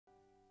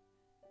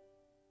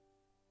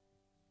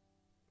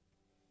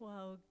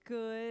Well,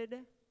 good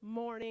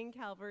morning,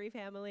 Calvary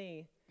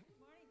family.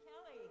 Morning,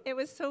 Kelly. It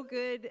was so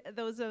good.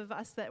 Those of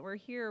us that were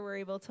here were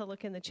able to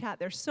look in the chat.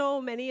 There's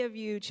so many of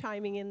you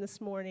chiming in this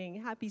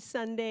morning. Happy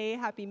Sunday.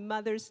 Happy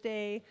Mother's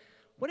Day.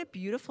 What a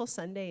beautiful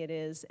Sunday it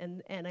is.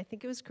 And I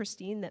think it was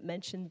Christine that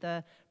mentioned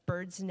the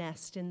bird's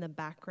nest in the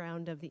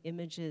background of the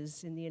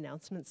images in the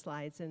announcement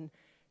slides, and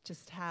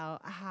just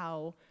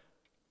how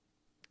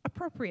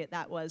appropriate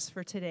that was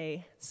for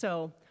today.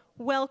 So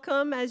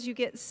welcome as you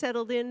get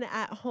settled in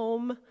at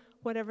home,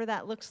 whatever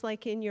that looks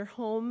like in your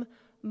home.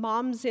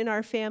 Moms in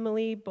our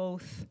family,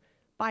 both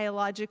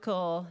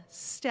biological,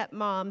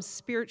 stepmoms,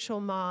 spiritual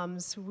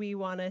moms, we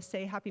want to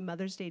say Happy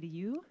Mother's Day to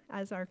you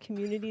as our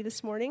community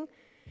this morning.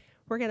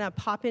 We're going to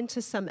pop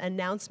into some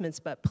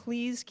announcements, but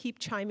please keep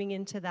chiming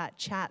into that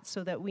chat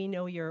so that we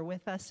know you're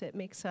with us. It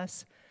makes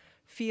us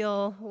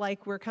feel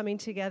like we're coming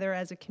together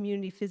as a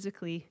community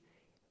physically,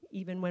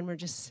 even when we're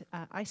just,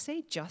 I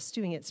say just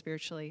doing it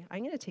spiritually. I'm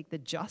going to take the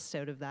just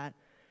out of that.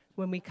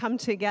 When we come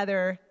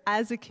together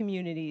as a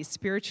community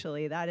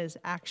spiritually, that is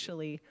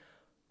actually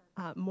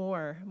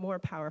more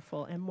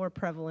powerful and more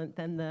prevalent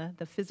than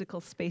the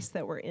physical space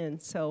that we're in.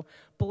 So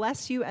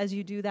bless you as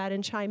you do that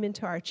and chime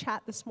into our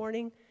chat this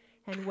morning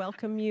and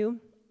welcome you.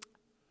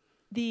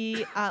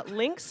 The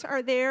links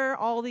are there,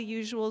 all the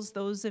usuals.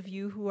 Those of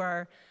you who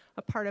are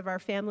a part of our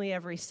family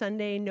every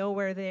Sunday know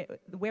where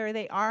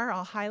they are.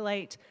 I'll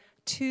highlight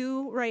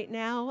two right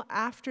now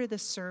after the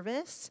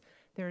service.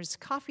 There's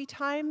coffee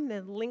time,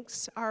 the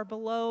links are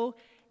below,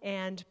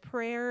 and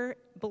prayer,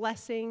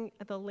 blessing,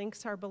 the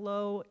links are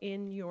below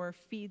in your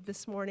feed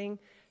this morning.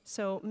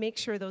 So make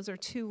sure those are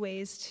two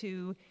ways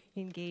to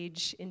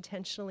engage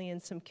intentionally in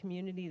some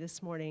community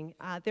this morning.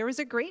 There was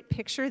a great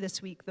picture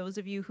this week, those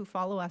of you who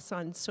follow us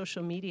on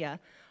social media,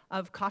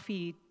 of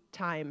coffee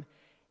time.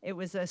 It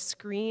was a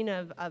screen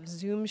of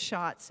Zoom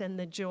shots, and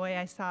the joy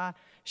I saw.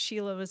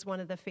 Sheila was one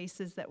of the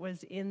faces that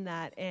was in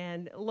that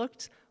and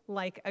looked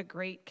like a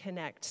great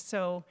connect.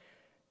 So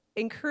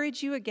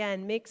encourage you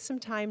again, make some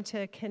time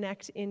to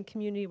connect in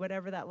community,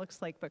 whatever that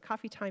looks like. But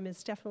coffee time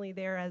is definitely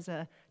there as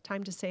a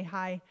time to say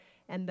hi,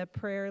 and the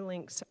prayer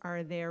links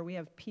are there. We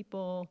have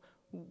people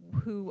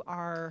who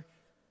are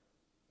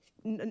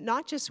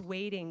not just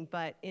waiting,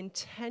 but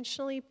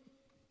intentionally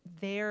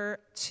there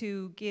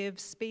to give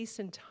space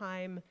and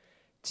time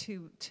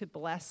to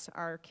bless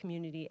our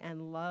community,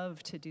 and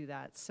love to do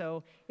that.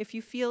 So if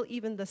you feel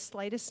even the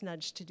slightest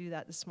nudge to do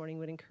that this morning,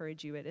 would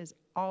encourage you. It is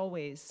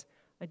always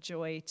a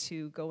joy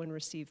to go and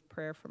receive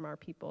prayer from our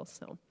people.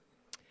 So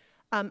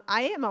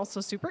I am also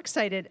super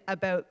excited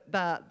about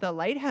the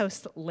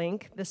Lighthouse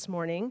link this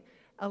morning.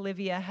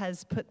 Olivia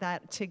has put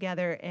that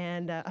together,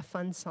 and a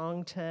fun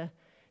song to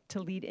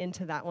lead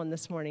into that one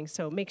this morning.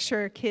 So make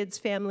sure kids,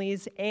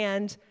 families,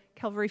 and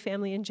Calvary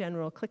family in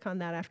general, click on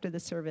that after the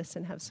service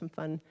and have some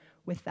fun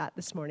with that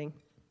this morning.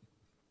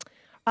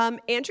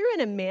 Andrew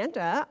and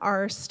Amanda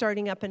are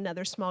starting up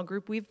another small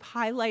group. We've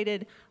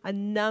highlighted a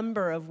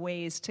number of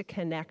ways to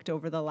connect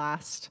over the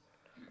last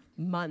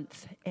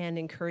month and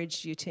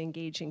encouraged you to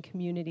engage in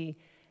community.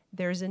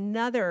 There's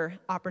another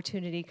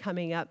opportunity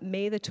coming up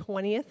May the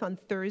 20th on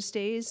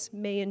Thursdays,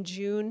 May and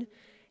June.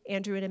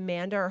 Andrew and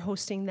Amanda are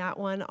hosting that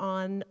one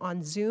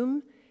on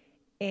Zoom.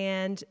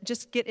 And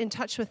just get in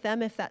touch with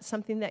them if that's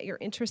something that you're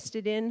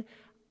interested in.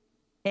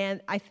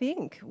 And I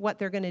think what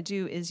they're going to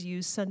do is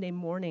use Sunday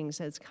mornings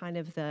as kind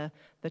of the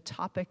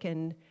topic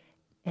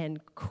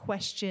and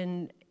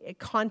question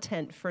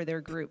content for their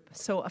group.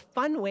 So a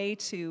fun way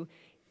to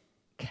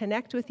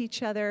connect with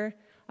each other,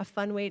 a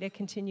fun way to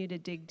continue to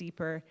dig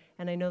deeper.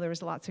 And I know there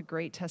was lots of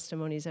great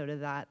testimonies out of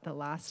that the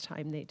last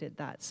time they did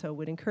that. So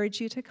would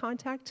encourage you to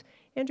contact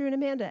Andrew and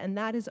Amanda. And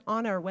that is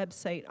on our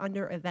website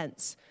under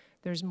events.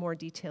 There's more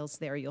details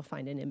there. You'll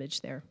find an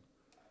image there.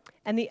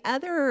 And the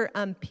other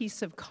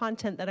piece of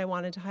content that I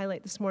wanted to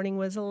highlight this morning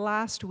was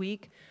last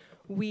week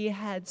we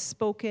had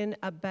spoken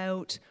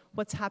about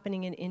what's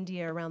happening in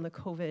India around the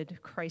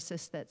COVID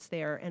crisis that's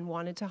there, and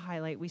wanted to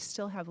highlight we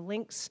still have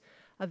links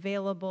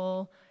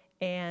available,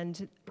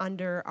 and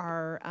under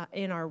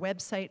in our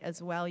website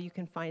as well you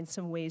can find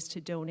some ways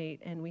to donate,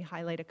 and we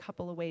highlight a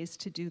couple of ways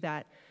to do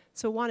that.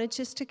 So wanted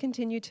just to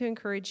continue to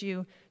encourage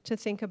you to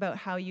think about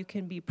how you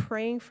can be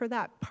praying for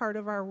that part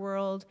of our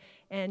world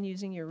and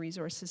using your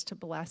resources to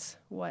bless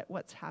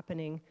what's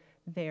happening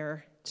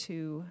there,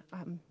 to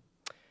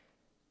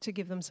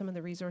give them some of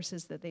the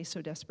resources that they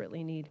so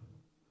desperately need.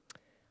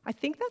 I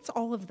think that's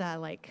all of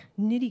the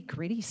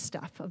nitty-gritty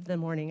stuff of the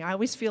morning. I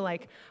always feel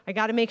like I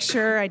got to make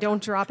sure I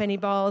don't drop any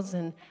balls,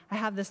 and I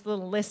have this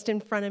little list in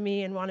front of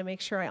me and want to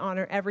make sure I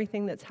honor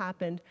everything that's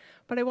happened.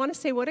 But I want to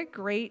say what a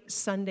great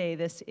Sunday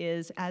this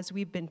is as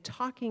we've been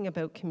talking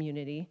about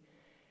community,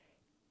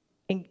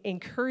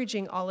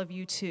 encouraging all of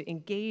you to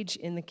engage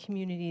in the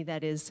community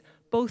that is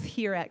both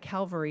here at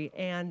Calvary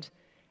and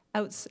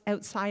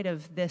outside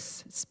of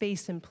this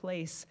space and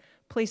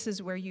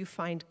places where you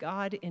find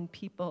God in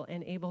people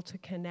and able to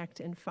connect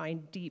and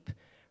find deep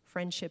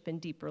friendship and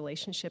deep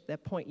relationship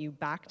that point you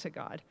back to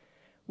God.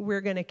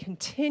 we're going to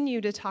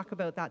continue to talk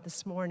about that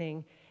this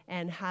morning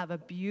and have a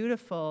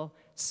beautiful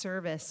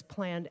service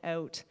planned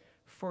out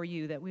for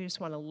you that we just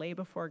want to lay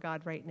before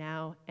God right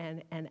now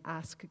and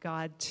ask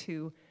God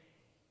to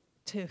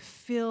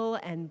fill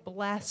and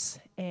bless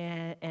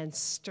and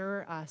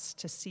stir us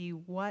to see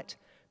what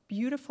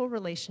beautiful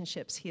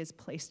relationships he has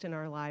placed in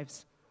our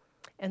lives.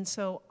 And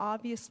so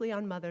obviously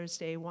on Mother's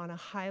Day, I want to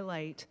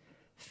highlight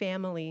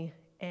family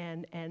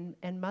and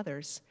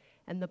mothers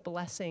and the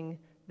blessing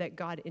that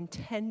God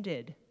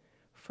intended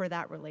for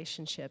that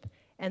relationship.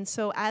 And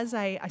so as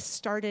I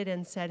started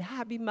and said,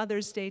 Happy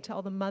Mother's Day to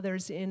all the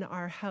mothers in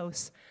our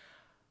house,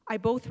 I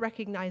both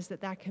recognize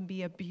that that can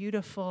be a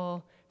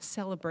beautiful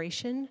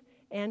celebration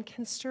and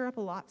can stir up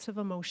lots of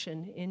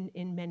emotion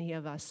in many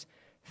of us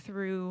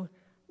through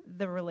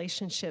the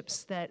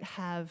relationships that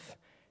have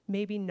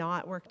maybe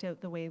not worked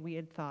out the way we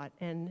had thought.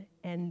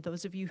 And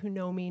those of you who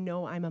know me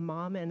know I'm a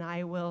mom, and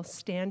I will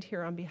stand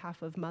here on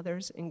behalf of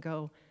mothers and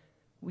go,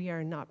 we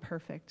are not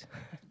perfect.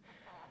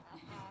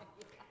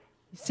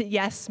 So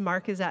yes,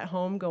 Mark is at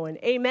home going,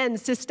 amen,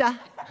 sister.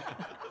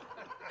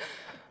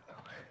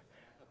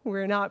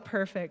 We're not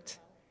perfect.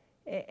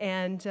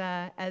 And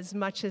as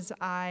much as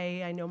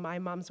I know my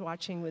mom's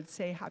watching would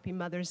say Happy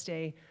Mother's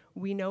Day,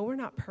 we know we're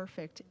not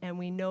perfect, and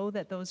we know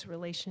that those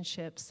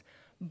relationships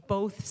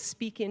both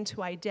speak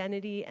into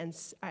identity and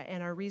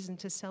our reason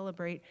to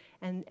celebrate,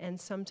 and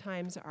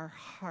sometimes are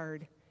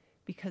hard,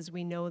 because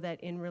we know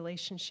that in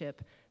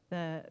relationship,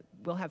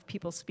 we'll have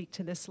people speak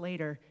to this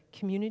later,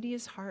 community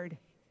is hard,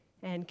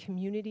 and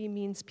community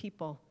means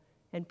people,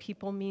 and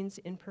people means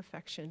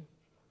imperfection.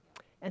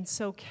 And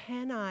so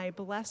can I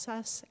bless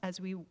us as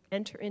we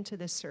enter into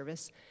this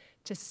service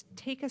to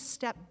take a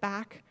step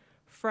back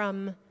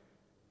from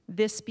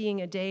this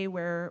being a day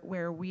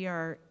where we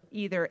are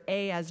either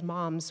as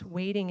moms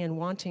waiting and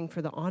wanting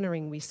for the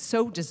honoring we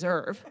so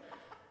deserve,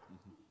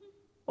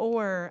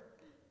 or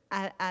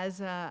as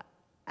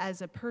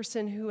a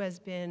person who has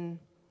been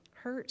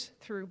hurt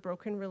through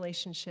broken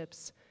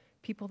relationships,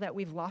 people that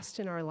we've lost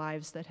in our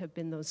lives that have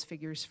been those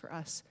figures for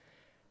us,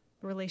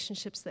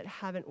 relationships that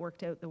haven't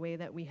worked out the way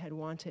that we had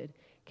wanted.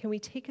 Can we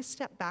take a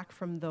step back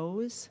from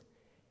those?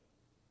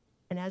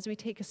 And as we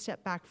take a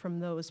step back from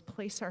those,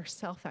 place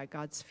ourselves at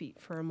God's feet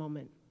for a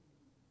moment.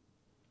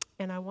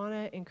 And I want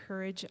to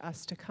encourage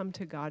us to come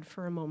to God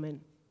for a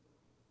moment.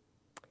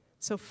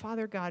 So,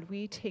 Father God,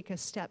 we take a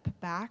step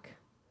back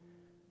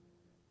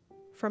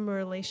from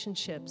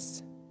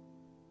relationships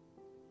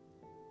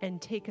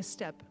and take a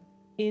step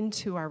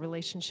into our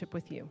relationship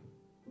with you.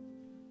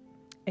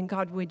 And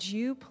God, would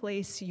you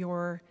place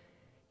your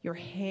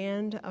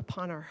hand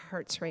upon our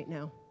hearts right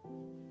now?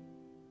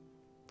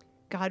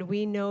 God,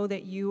 we know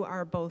that you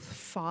are both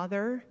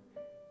Father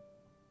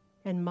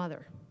and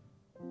Mother.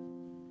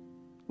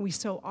 We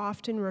so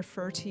often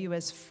refer to you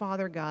as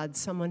Father God,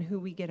 someone who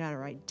we get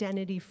our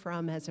identity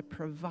from as a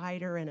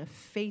provider and a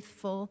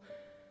faithful,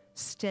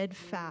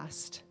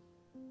 steadfast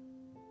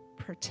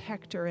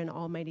protector and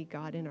almighty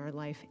God in our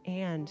life.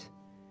 And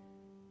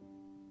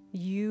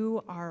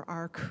you are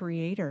our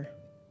creator.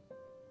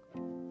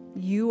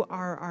 You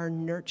are our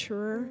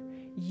nurturer.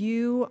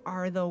 You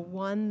are the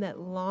one that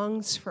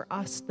longs for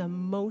us the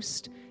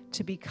most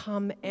to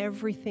become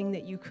everything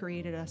that you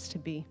created us to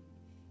be.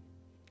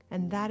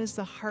 And that is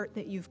the heart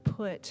that you've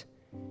put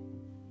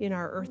in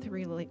our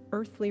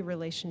earthly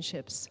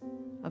relationships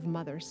of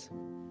mothers.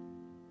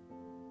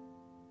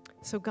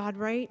 So God,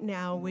 right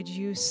now, would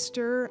you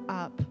stir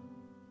up,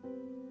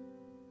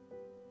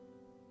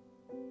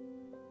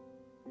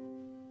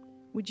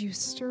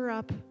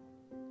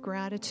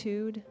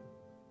 gratitude?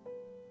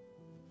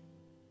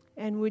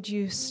 And would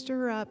you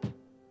stir up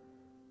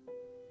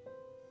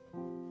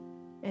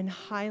and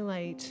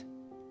highlight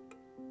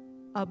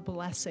a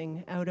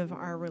blessing out of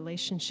our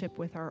relationship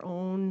with our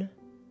own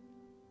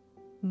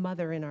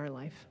mother in our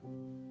life?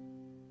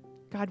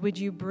 God, would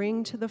you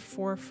bring to the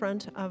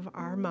forefront of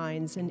our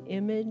minds an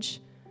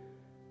image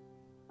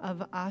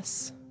of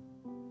us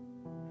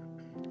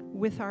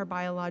with our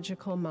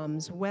biological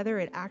moms, whether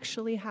it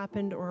actually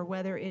happened or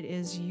whether it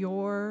is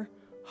your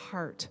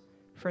heart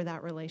for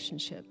that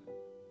relationship?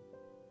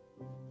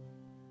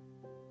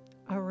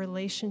 A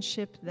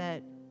relationship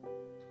that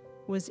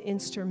was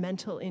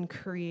instrumental in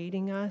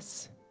creating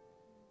us,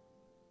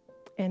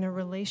 and a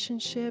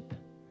relationship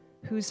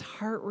whose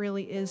heart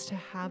really is to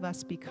have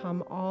us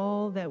become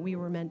all that we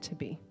were meant to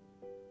be.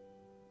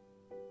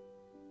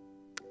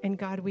 And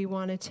God, we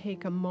want to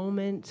take a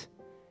moment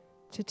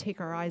to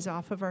take our eyes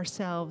off of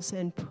ourselves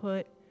and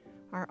put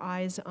our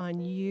eyes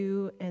on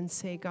you and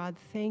say, God,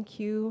 thank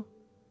you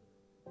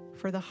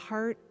for the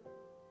heart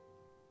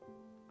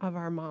of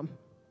our mom,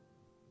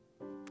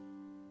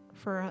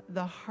 for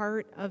the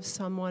heart of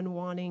someone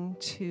wanting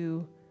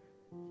to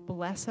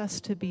bless us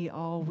to be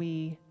all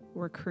we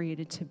were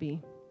created to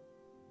be.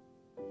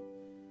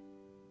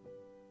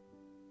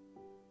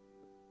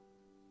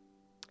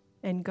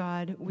 And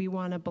God, we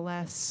want to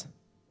bless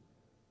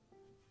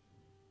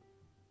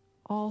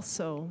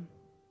also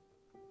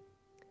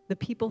the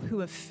people who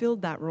have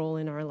filled that role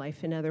in our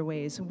life in other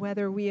ways,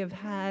 whether we have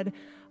had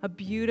a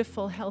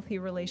beautiful, healthy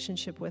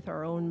relationship with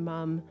our own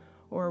mom,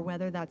 or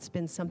whether that's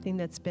been something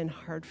that's been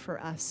hard for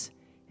us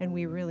and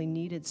we really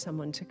needed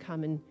someone to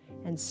come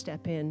and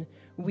step in.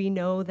 We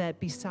know that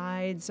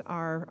besides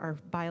our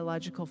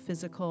biological,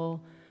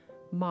 physical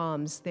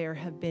moms, there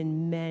have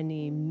been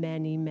many,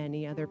 many,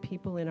 many other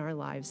people in our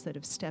lives that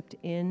have stepped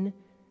in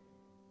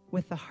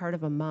with the heart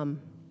of a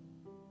mom,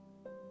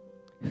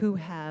 who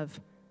have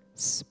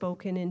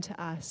spoken into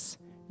us,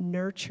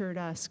 nurtured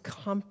us,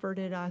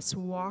 comforted us,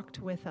 walked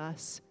with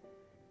us,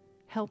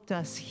 helped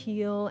us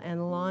heal,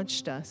 and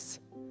launched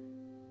us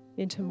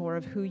into more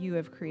of who you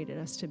have created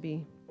us to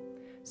be.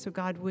 So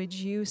God, would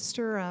you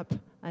stir up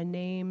a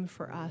name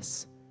for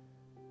us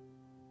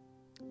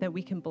that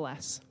we can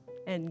bless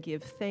and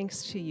give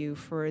thanks to you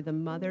for the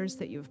mothers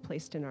that you have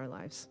placed in our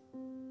lives.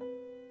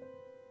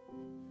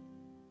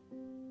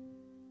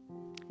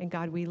 And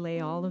God, we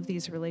lay all of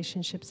these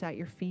relationships at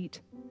your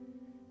feet,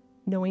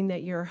 knowing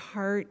that your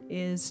heart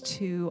is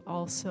to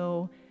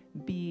also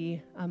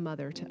be a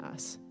mother to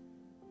us,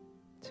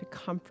 to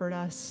comfort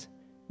us,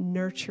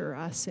 nurture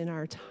us in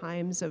our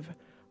times of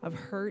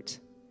hurt,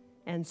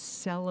 and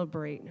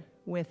celebrate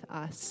with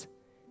us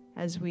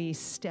as we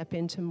step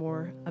into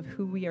more of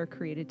who we are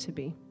created to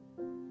be.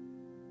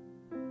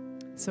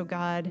 So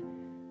God,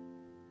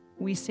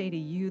 we say to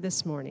you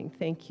this morning,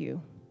 thank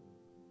you.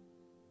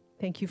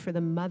 Thank you for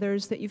the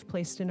mothers that you've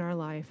placed in our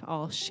life,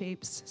 all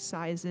shapes,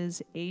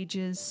 sizes,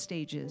 ages,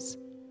 stages.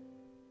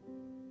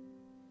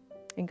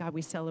 And God,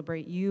 we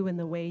celebrate you in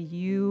the way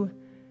you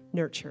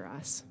nurture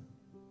us.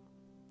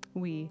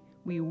 We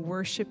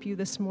worship you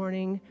this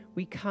morning.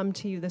 We come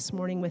to you this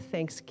morning with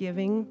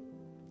thanksgiving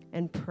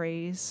and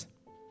praise.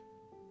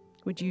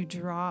 Would you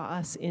draw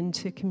us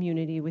into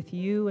community with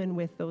you and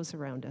with those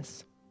around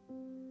us?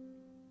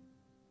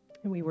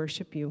 And we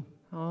worship you.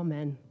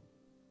 Amen.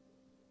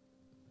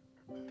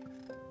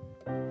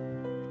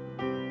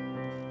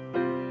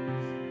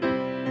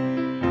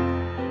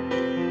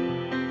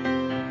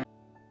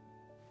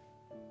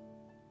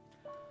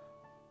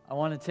 I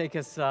want to take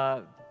us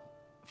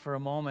for a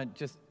moment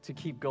just to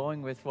keep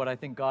going with what I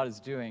think God is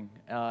doing.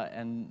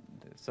 And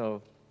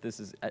so this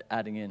is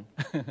adding in.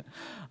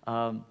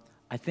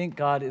 I think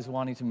God is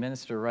wanting to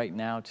minister right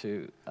now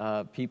to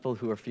people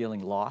who are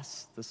feeling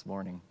lost this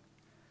morning.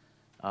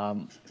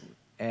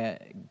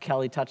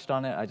 Kelly touched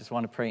on it. I just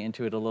want to pray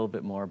into it a little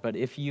bit more. But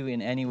if you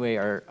in any way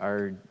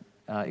are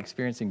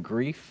experiencing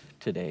grief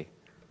today,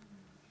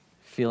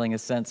 feeling a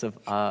sense of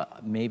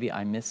maybe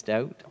I missed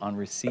out on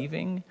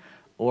receiving,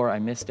 or I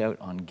missed out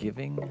on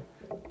giving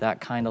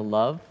that kind of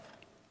love,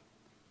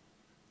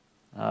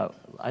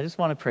 I just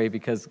want to pray,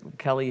 because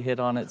Kelly hit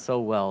on it so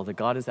well, that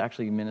God is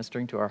actually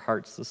ministering to our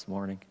hearts this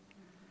morning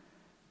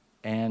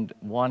and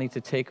wanting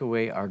to take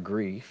away our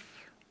grief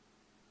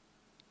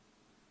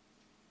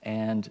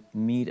and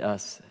meet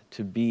us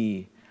to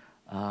be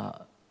a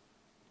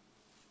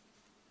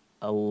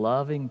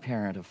loving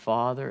parent, a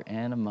father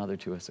and a mother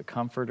to us, a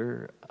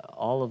comforter,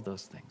 all of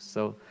those things.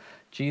 So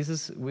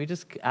Jesus, we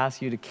just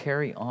ask you to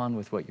carry on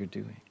with what you're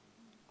doing.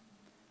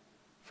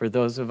 For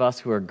those of us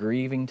who are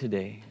grieving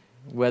today,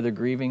 whether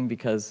grieving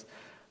because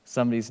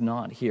somebody's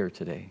not here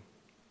today,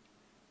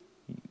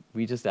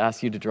 we just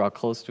ask you to draw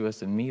close to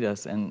us and meet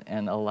us and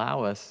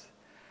allow us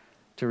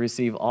to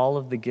receive all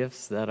of the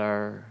gifts that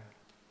are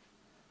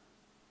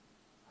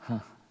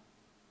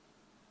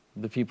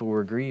the people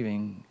we're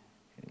grieving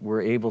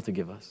were able to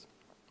give us.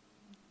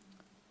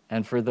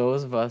 And for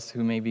those of us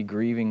who may be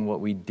grieving what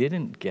we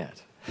didn't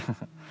get,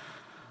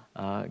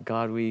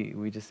 God,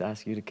 we just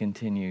ask you to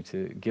continue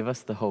to give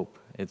us the hope.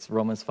 It's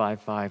Romans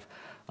 5:5.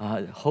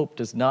 Hope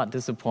does not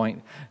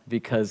disappoint,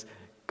 because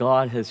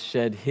God has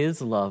shed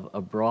his love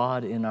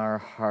abroad in our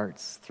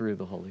hearts through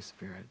the Holy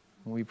Spirit.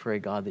 We pray,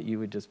 God, that you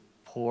would just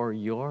pour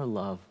your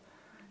love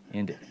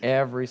into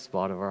every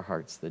spot of our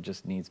hearts that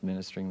just needs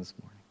ministering this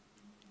morning.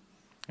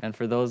 And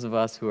for those of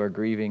us who are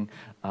grieving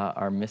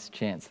our missed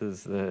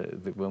chances,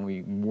 when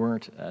we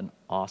weren't an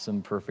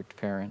awesome, perfect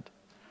parent,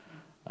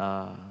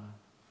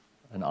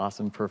 an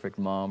awesome, perfect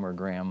mom or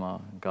grandma,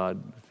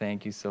 God,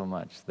 thank you so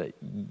much that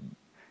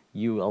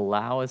you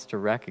allow us to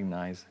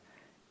recognize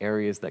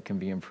areas that can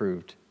be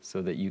improved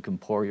so that you can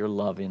pour your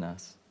love in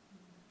us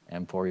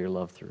and pour your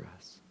love through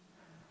us.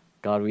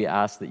 God, we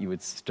ask that you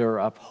would stir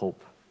up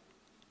hope,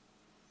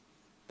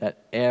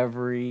 that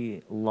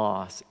every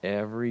loss,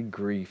 every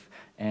grief,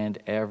 and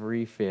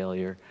every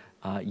failure,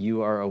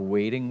 you are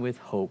awaiting with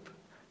hope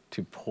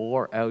to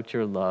pour out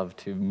your love,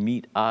 to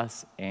meet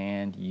us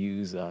and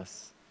use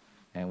us.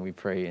 And we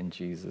pray in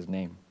Jesus'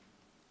 name.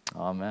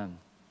 Amen.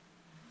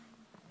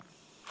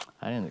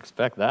 I didn't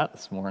expect that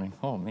this morning.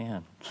 Oh,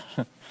 man.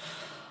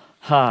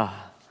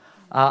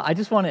 I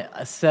just want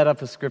to set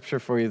up a scripture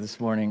for you this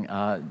morning.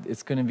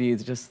 It's going to be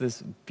just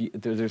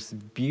there's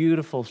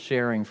beautiful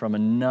sharing from a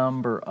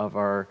number of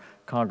our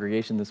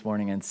congregation this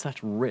morning, and such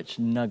rich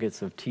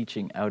nuggets of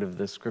teaching out of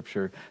this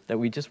scripture that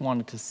we just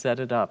wanted to set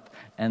it up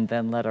and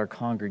then let our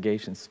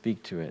congregation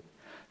speak to it.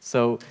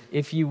 So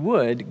if you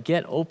would,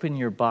 open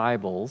your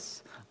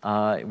Bibles,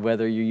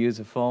 whether you use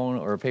a phone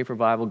or a paper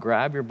Bible,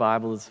 grab your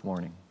Bible this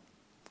morning.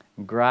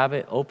 grab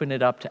it, open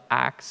it up to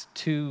Acts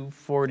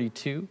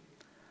 2:42.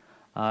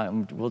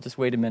 We'll just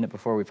wait a minute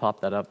before we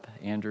pop that up,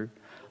 Andrew.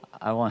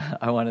 I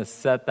want to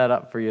set that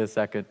up for you a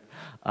second.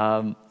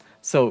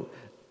 So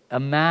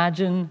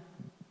imagine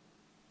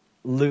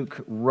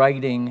Luke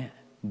writing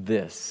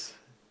this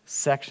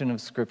section of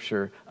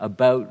Scripture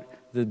about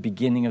the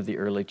beginning of the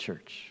early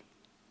church.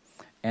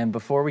 And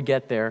before we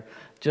get there,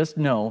 just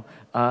know,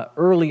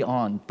 early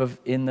on,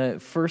 in the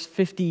first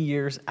 50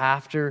 years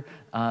after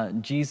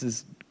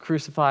Jesus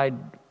crucified,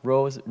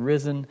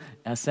 risen,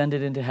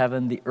 ascended into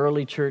heaven, the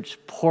early church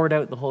poured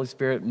out the Holy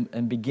Spirit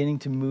and beginning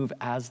to move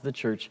as the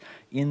church.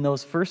 In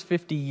those first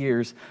 50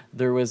 years,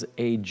 there was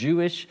a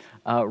Jewish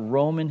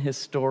Roman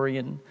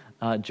historian,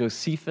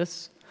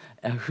 Josephus,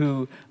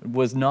 who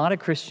was not a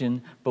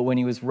Christian, but when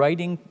he was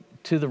writing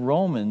to the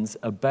Romans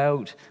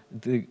about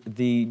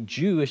the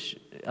Jewish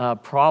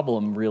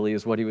problem, really,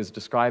 is what he was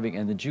describing,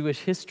 and the Jewish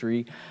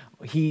history,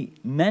 he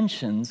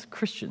mentions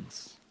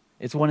Christians.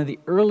 It's one of the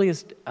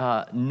earliest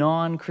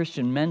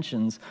non-Christian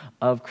mentions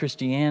of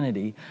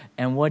Christianity,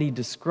 and what he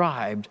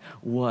described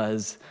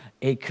was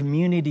a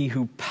community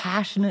who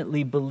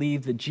passionately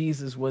believed that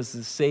Jesus was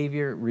the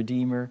Savior,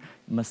 Redeemer,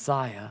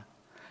 Messiah,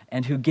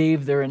 and who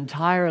gave their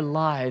entire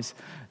lives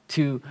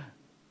to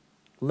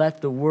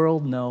let the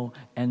world know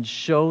and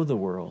show the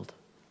world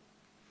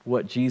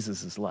what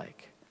Jesus is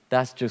like.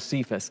 That's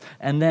Josephus.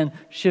 And then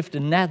shift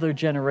another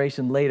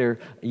generation later,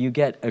 you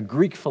get a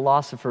Greek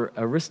philosopher,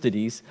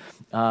 Aristides,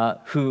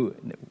 who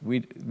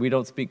we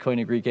don't speak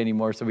Koine Greek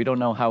anymore, so we don't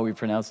know how we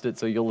pronounced it,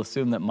 so you'll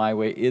assume that my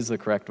way is the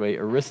correct way,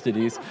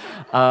 Aristides.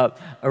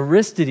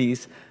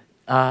 Aristides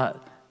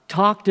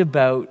talked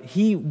about,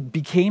 he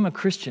became a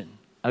Christian.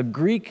 A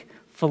Greek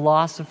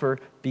philosopher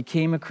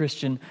became a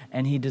Christian,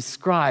 and he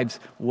describes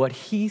what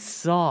he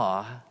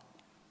saw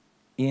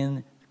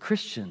in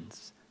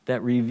Christians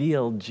that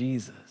revealed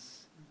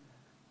Jesus.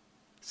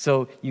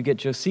 So you get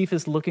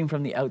Josephus looking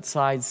from the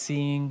outside,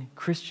 seeing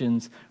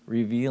Christians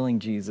revealing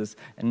Jesus.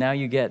 And now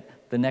you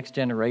get the next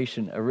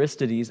generation,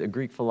 Aristides, a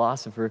Greek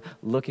philosopher,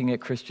 looking at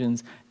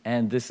Christians.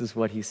 And this is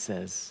what he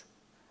says.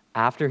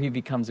 After he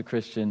becomes a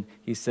Christian,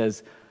 he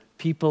says,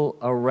 people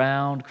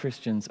around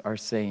Christians are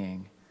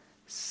saying,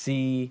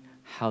 see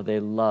how they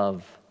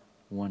love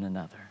one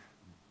another.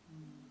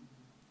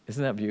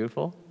 Isn't that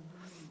beautiful?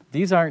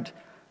 These aren't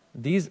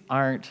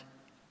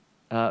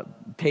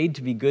paid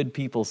to be good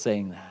people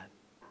saying that.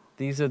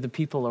 These are the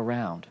people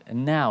around.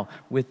 And now,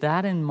 with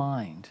that in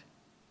mind,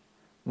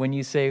 when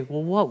you say,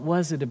 well, what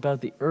was it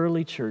about the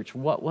early church?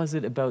 What was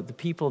it about the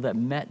people that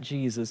met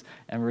Jesus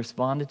and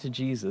responded to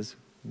Jesus,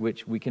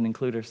 which we can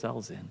include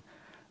ourselves in,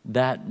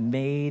 that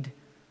made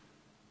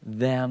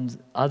them,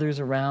 others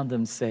around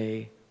them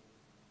say,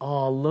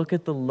 oh, look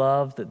at the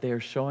love that they are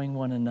showing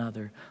one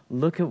another.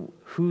 Look at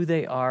who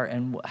they are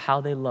and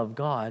how they love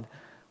God.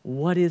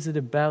 What is it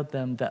about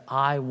them that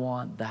I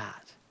want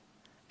that?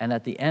 And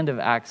at the end of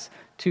Acts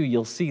 2,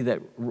 you'll see that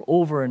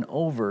over and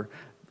over,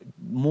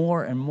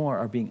 more and more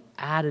are being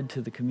added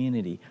to the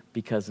community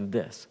because of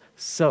this.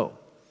 So,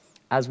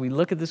 as we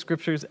look at the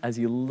scriptures, as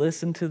you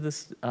listen to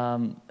this,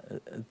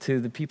 to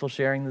the people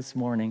sharing this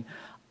morning,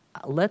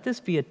 let this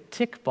be a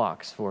tick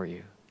box for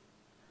you.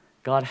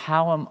 God,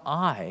 how am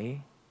I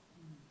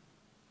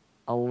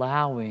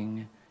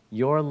allowing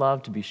your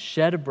love to be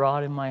shed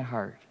abroad in my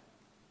heart?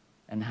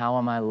 And how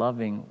am I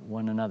loving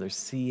one another?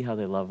 See how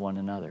they love one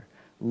another.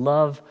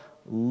 Love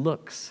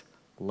looks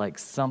like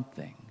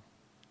something.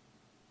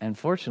 And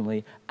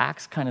fortunately,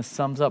 Acts kind of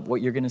sums up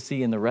what you're going to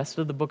see in the rest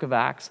of the book of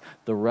Acts,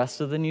 the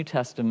rest of the New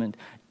Testament,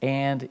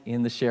 and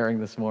in the sharing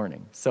this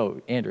morning.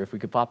 So, Andrew, if we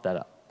could pop that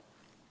up.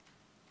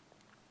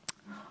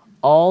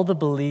 All the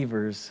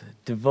believers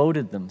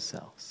devoted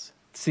themselves.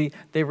 See,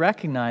 they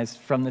recognized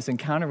from this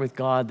encounter with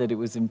God that it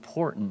was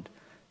important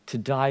to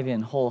dive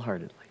in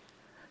wholeheartedly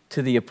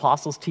to the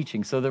apostles'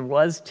 teaching. So there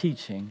was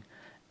teaching,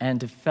 and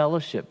to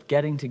fellowship,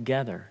 getting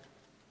together,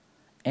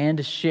 and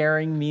to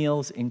sharing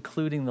meals,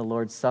 including the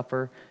Lord's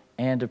Supper,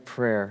 and to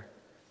prayer.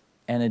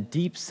 And a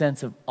deep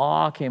sense of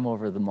awe came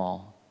over them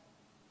all.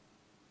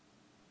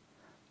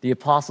 The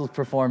apostles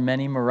performed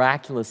many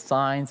miraculous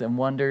signs and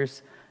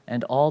wonders,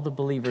 and all the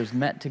believers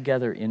met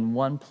together in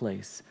one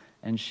place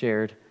and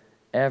shared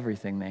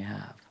everything they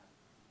have.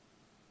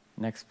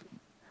 Next,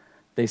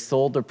 they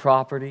sold their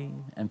property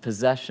and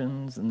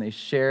possessions, and they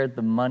shared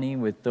the money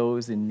with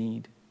those in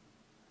need.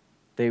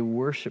 They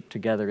worshiped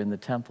together in the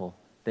temple.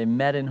 They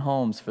met in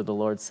homes for the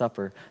Lord's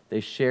Supper.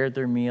 They shared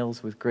their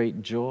meals with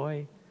great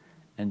joy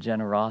and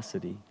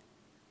generosity,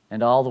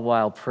 and all the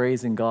while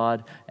praising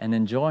God and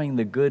enjoying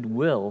the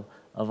goodwill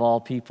of all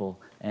people.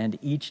 And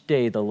each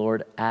day the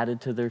Lord added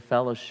to their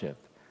fellowship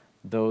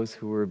those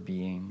who were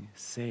being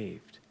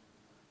saved.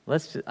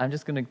 I'm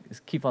just going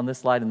to keep on this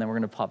slide, and then we're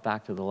going to pop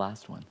back to the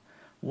last one.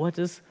 What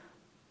does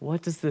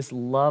this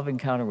love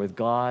encounter with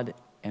God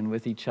and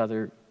with each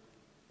other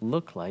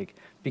look like?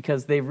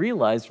 Because they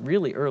realized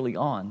really early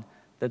on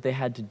that they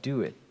had to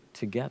do it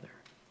together.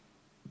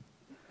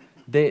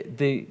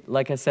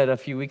 Like I said a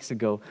few weeks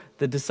ago,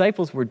 the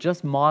disciples were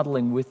just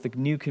modeling with the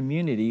new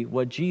community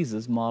what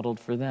Jesus modeled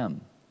for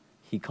them.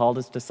 He called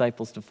his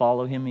disciples to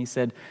follow him. He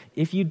said,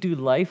 if you do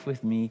life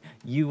with me,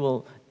 you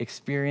will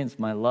experience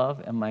my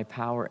love and my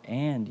power,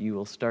 and you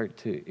will start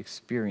to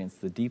experience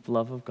the deep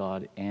love of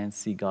God and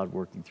see God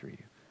working through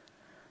you.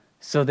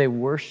 So they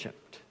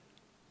worshiped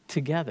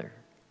together.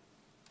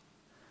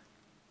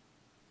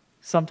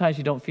 Sometimes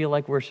you don't feel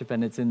like worship,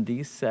 and it's in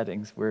these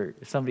settings where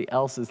somebody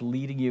else is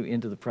leading you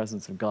into the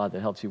presence of God that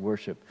helps you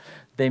worship.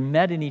 They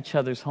met in each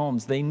other's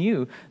homes. They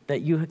knew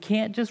that you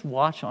can't just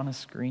watch on a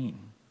screen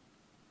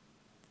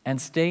and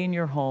stay in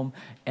your home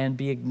and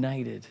be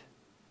ignited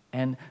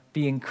and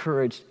be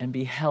encouraged and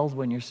be held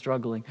when you're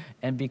struggling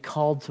and be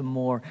called to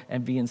more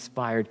and be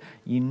inspired.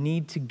 You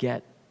need to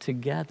get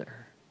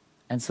together.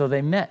 And so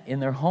they met in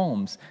their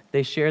homes.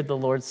 They shared the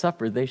Lord's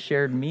Supper. They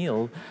shared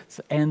meals.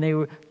 And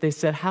they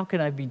said, how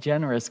can I be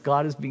generous?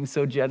 God is being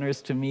so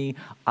generous to me.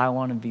 I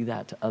want to be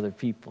that to other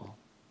people.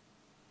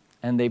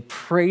 And they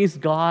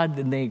praised God,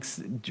 and they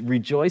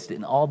rejoiced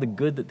in all the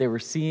good that they were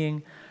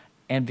seeing.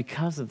 And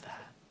because of that,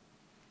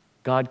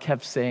 God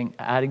kept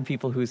adding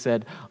people who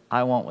said,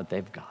 I want what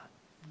they've got.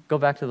 Go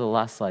back to the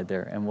last slide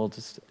there,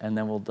 and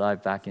then we'll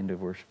dive back into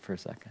worship for a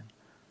second.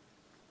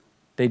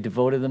 They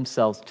devoted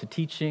themselves to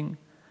teaching,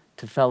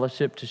 to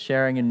fellowship, to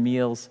sharing in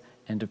meals,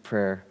 and to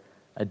prayer.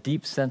 A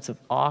deep sense of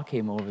awe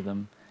came over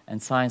them, and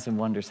signs and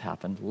wonders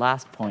happened.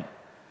 Last point.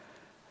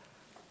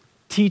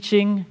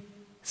 Teaching,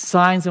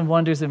 signs and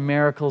wonders and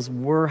miracles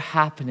were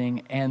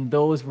happening, and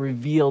those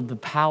revealed the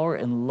power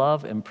and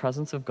love and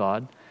presence of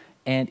God.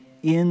 And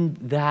in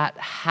that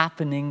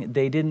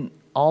happening,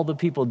 all the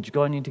people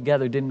joining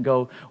together didn't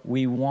go,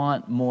 we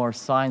want more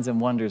signs and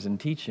wonders and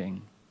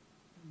teaching.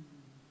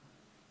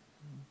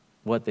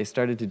 What they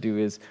started to do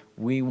is,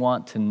 we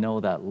want to know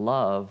that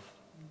love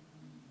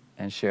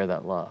and share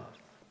that love.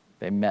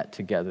 They met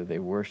together, they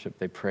worshiped,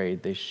 they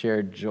prayed, they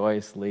shared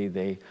joyously.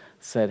 They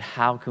said,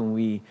 how can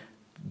we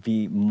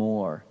be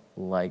more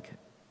like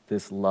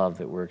this love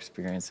that we're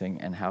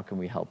experiencing, and how can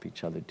we help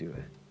each other do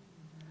it?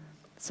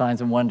 Signs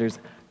and wonders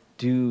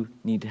do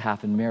need to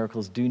happen.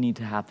 Miracles do need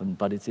to happen,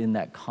 but it's in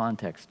that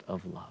context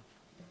of love.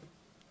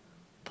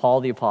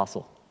 Paul the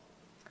Apostle,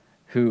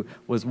 who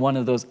was one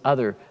of those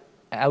other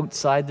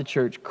outside the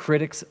church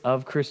critics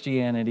of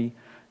Christianity,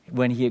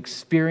 when he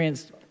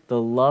experienced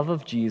the love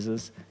of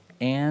Jesus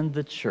and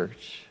the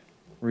church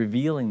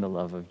revealing the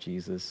love of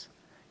Jesus,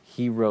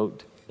 he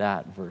wrote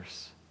that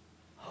verse.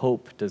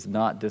 Hope does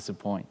not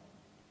disappoint,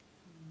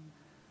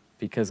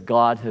 because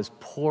God has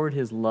poured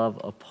his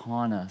love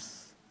upon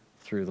us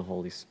through the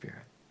Holy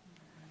Spirit.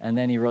 And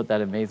then he wrote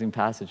that amazing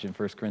passage in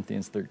 1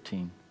 Corinthians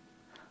 13.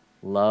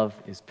 Love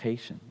is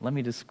patient. Let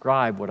me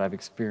describe what I've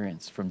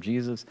experienced from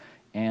Jesus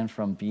and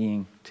from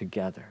being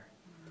together.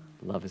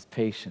 Love is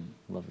patient.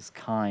 Love is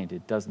kind.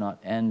 It does not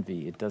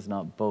envy. It does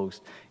not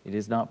boast. It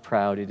is not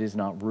proud. It is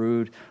not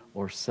rude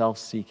or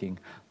self-seeking.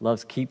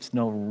 Love keeps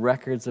no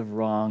records of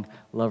wrong.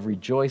 Love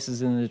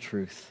rejoices in the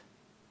truth.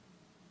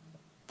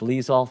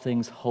 Believes all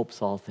things,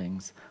 hopes all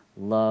things.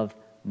 Love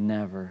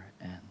never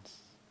ends.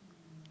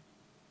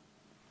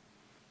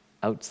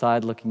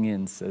 Outside looking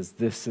in says,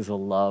 this is a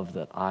love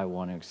that I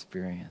want to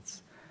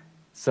experience.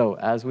 So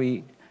as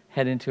we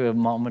head into a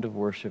moment of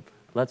worship,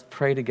 let's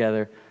pray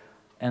together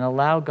and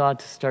allow God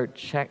to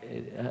start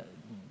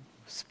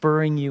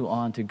spurring you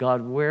on to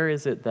God. Where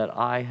is it that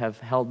I have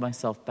held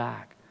myself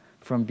back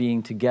from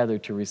being together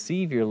to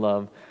receive your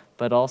love,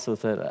 but also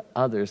that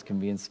others can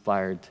be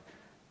inspired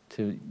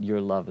to your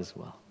love as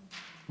well?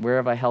 Where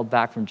have I held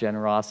back from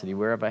generosity?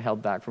 Where have I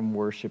held back from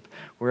worship?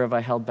 Where have I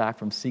held back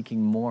from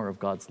seeking more of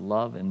God's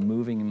love and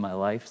moving in my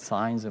life,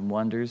 signs and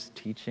wonders,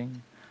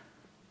 teaching?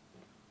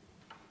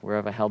 Where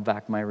have I held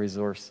back my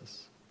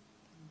resources?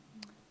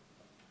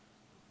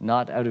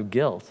 Not out of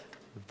guilt,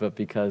 but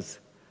because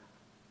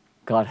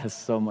God has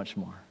so much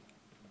more.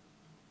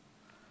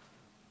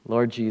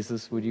 Lord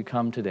Jesus, would you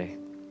come today?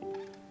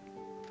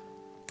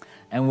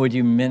 And would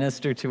you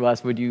minister to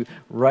us? Would you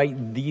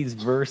write these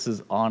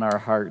verses on our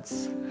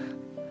hearts?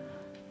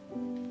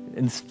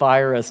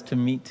 Inspire us to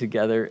meet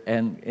together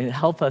and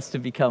help us to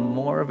become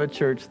more of a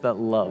church that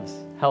loves.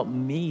 Help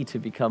me to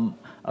become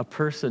a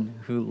person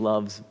who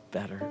loves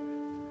better,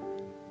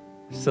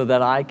 so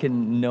that I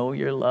can know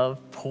your love,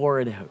 pour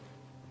it out,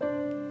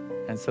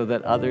 and so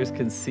that others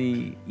can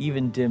see,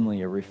 even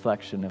dimly, a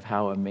reflection of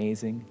how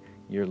amazing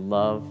your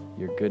love,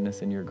 your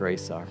goodness, and your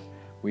grace are.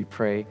 We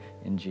pray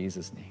in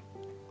Jesus' name.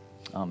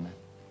 Amen.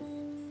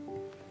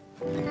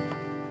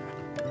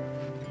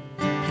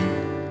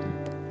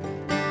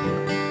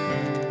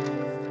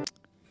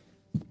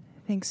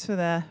 Thanks for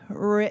the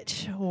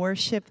rich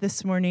worship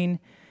this morning.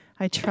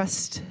 I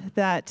trust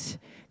that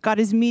God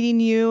is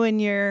meeting you in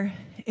your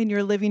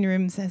living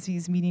rooms as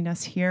he's meeting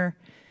us here.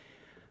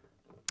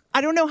 I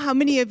don't know how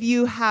many of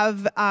you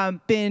have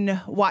been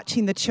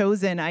watching The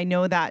Chosen. I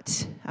know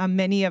that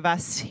many of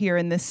us here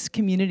in this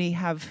community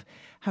have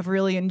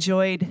really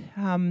enjoyed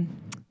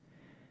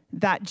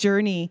that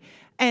journey.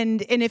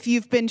 And if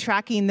you've been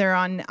tracking, they're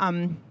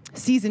on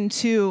season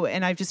 2,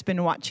 and I've just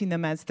been watching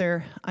them as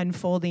they're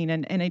unfolding.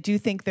 And I do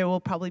think there will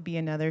probably be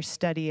another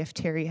study if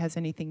Terry has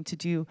anything to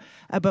do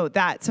about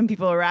that. Some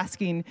people are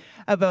asking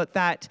about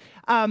that.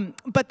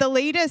 But the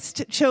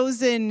latest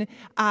chosen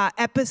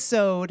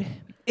episode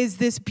is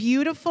this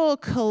beautiful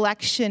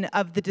collection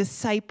of the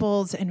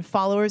disciples and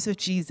followers of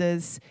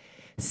Jesus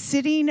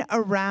sitting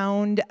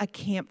around a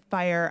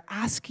campfire,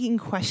 asking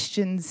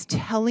questions,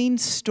 telling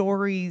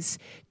stories,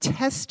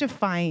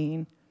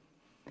 testifying.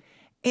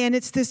 And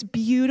it's this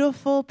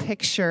beautiful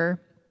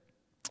picture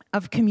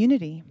of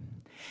community.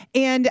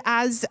 And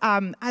as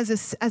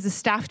a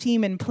staff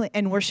team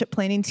and worship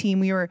planning team,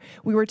 we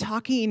were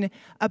talking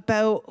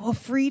about, well,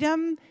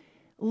 freedom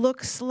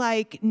looks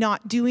like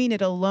not doing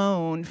it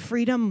alone.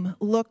 Freedom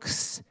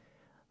looks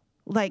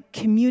like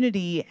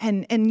community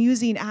and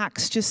using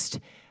Acts just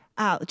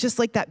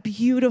like that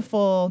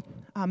beautiful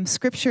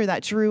scripture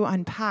that Drew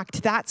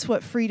unpacked. That's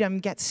what freedom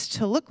gets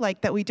to look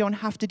like, that we don't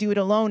have to do it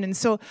alone. And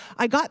so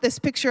I got this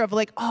picture of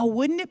like, oh,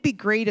 wouldn't it be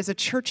great as a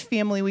church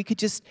family, we could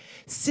just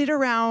sit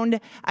around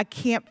a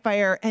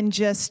campfire and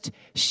just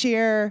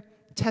share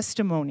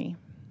testimony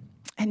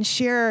and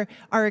share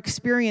our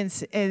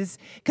experience, is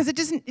because it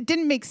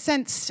didn't make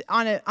sense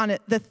on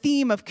the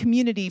theme of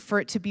community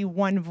for it to be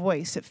one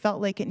voice. It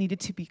felt like it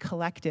needed to be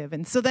collective.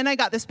 And so then I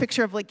got this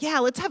picture of like, yeah,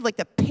 let's have like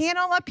the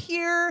panel up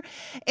here,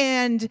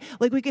 and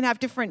like we can have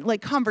different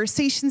like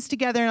conversations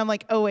together. And I'm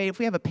like, oh wait, if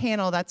we have a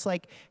panel, that's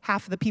like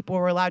half of the people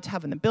we're allowed to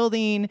have in the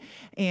building,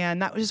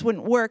 and that just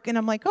wouldn't work. And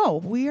I'm like,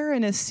 oh, we are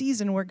in a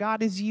season where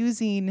God is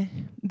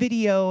using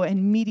video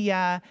and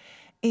media.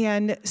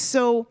 And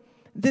so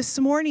this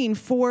morning,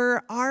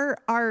 for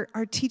our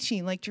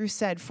teaching, like Drew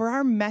said, for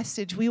our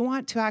message, we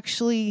want to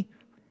actually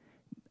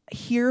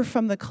hear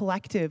from the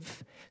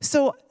collective.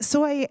 So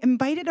I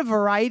invited a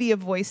variety of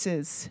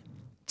voices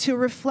to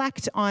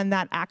reflect on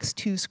that Acts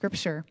 2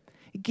 scripture.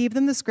 I gave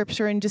them the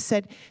scripture and just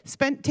said,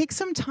 take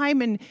some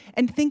time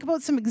and think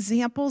about some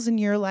examples in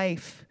your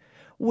life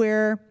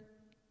where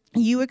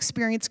you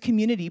experience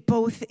community,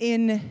 both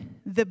in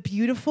the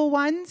beautiful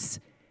ones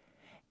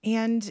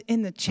and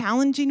in the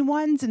challenging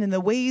ones, and in the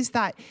ways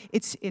that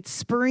it's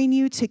spurring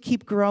you to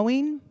keep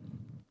growing.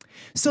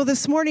 So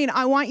this morning,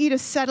 I want you to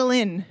settle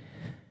in.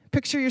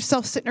 Picture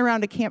yourself sitting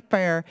around a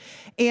campfire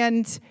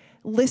and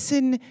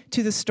listen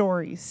to the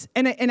stories.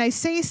 And I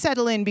say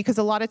settle in because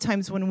a lot of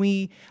times when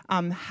we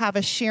have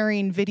a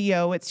sharing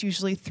video, it's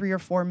usually 3 or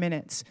 4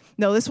 minutes.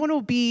 No, this one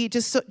will be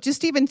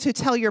just even to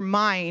tell your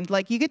mind,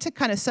 like you get to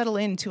kind of settle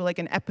into like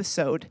an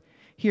episode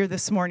here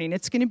this morning.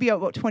 It's going to be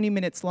about 20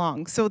 minutes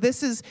long. So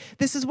this is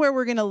where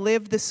we're going to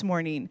live this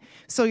morning.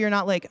 So you're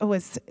not like, oh,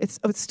 it's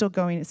still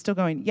going. It's still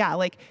going. Yeah,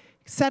 like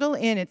settle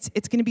in. It's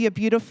going to be a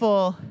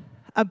beautiful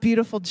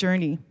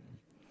journey.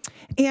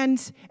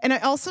 And I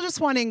also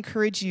just want to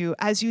encourage you,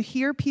 as you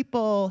hear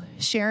people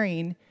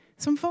sharing,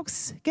 some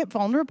folks get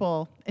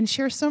vulnerable and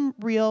share some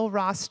real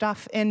raw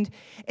stuff. And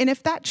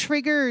if that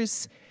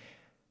triggers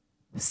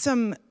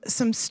some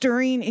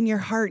stirring in your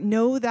heart,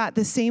 know that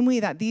the same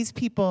way that these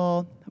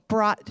people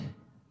brought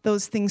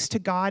those things to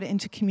God and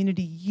to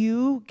community,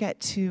 you get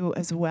to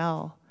as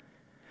well.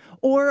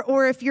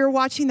 Or if you're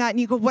watching that and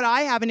you go, but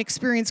I haven't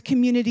experienced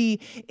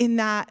community in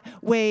that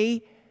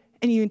way,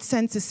 and you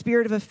sense a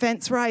spirit of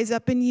offense rise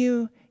up in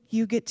you,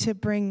 you get to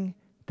bring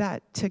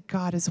that to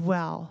God as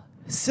well.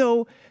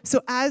 So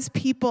as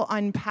people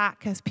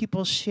unpack, as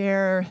people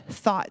share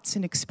thoughts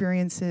and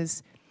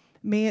experiences,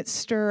 may it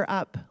stir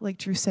up, like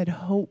Drew said,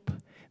 hope.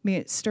 May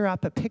it stir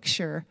up a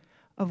picture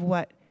of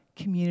what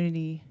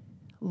community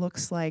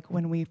looks like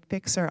when we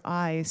fix our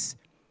eyes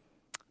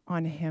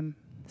on Him.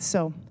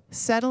 So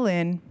settle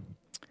in.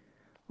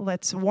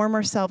 Let's warm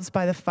ourselves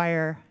by the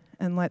fire,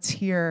 and let's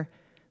hear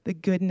the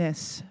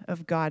goodness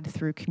of God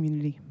through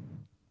community.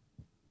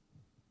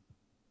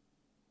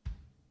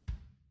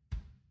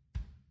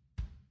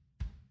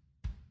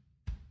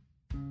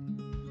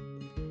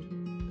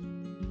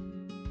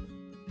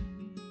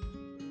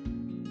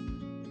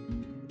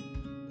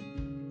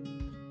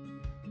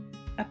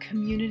 A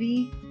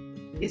community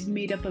is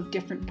made up of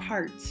different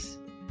parts,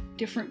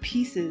 different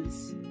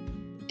pieces,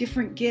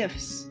 different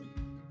gifts,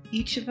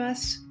 each of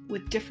us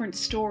with different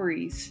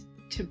stories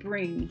to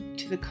bring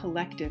to the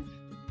collective.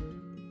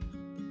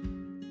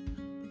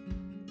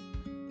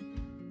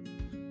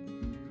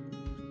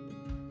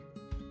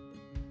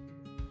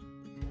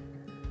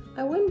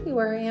 I wouldn't be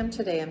where I am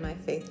today in my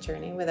faith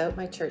journey without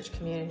my church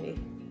community.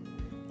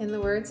 In the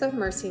words of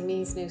Mercy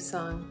Me's new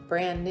song,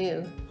 Brand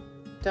New,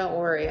 don't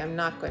worry, I'm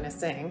not going to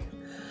sing.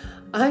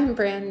 I'm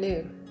brand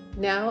new.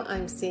 Now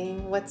I'm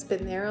seeing what's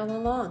been there all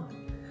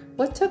along.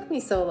 What took me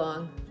so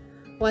long?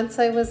 Once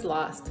I was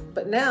lost,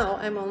 but now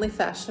I'm only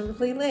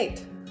fashionably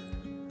late.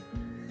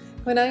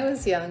 When I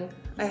was young,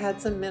 I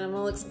had some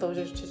minimal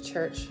exposure to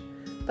church,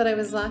 but I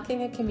was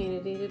lacking a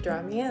community to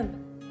draw me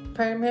in,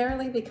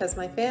 primarily because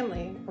my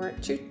family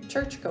weren't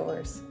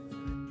churchgoers.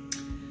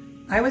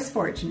 I was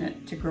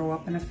fortunate to grow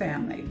up in a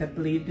family that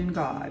believed in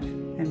God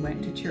and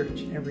went to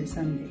church every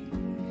Sunday.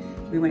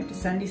 We went to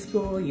Sunday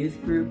school, youth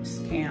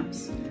groups,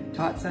 camps,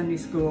 taught Sunday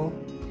school.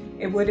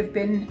 It would have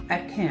been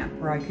at camp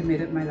where I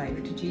committed my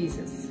life to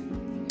Jesus.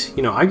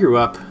 You know, I grew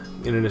up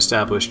in an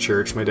established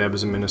church. My dad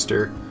was a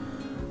minister.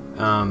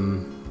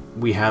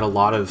 We had a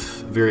lot of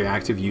very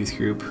active youth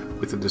group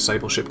with a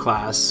discipleship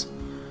class.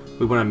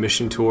 We went on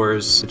mission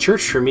tours. The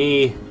church for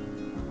me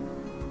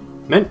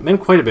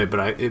meant quite a bit,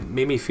 but it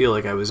made me feel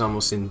like I was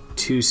almost in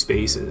two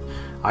spaces.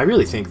 I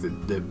really think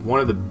that one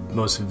of the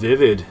most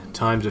vivid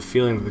times of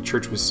feeling that the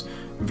church was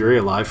very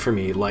alive for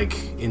me, like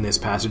in this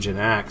passage in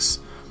Acts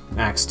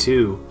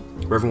 2,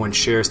 where everyone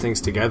shares things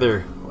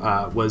together,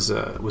 was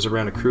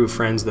around a crew of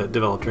friends that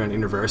developed around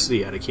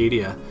InterVarsity at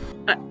Acadia.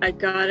 I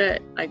gotta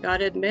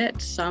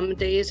admit, some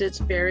days it's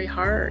very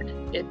hard.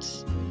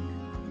 It's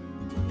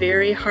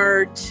very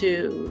hard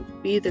to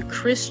be the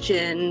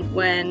Christian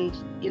when,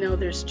 you know,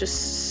 there's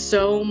just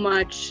so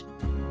much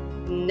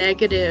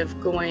negative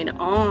going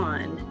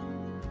on.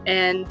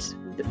 And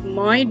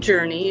my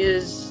journey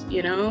is,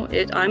 you know,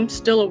 I'm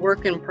still a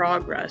work in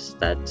progress.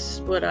 That's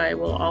what I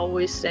will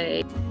always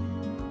say.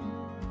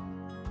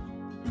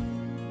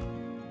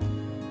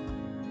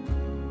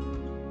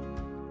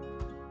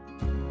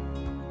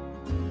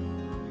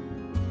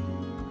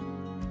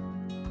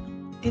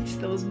 It's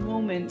those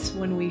moments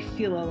when we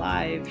feel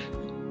alive,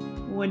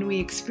 when we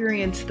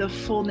experience the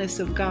fullness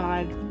of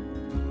God,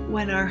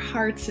 when our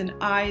hearts and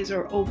eyes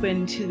are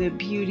open to the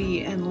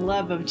beauty and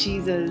love of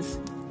Jesus.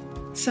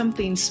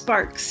 Something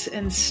sparks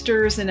and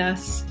stirs in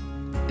us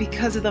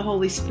because of the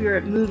Holy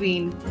Spirit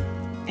moving,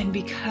 and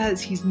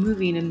because He's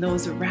moving in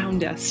those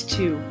around us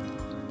too.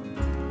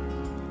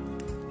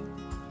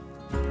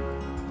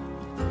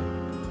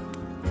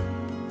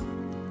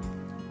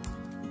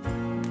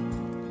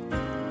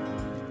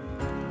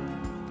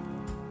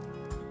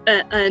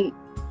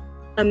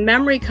 A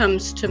memory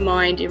comes to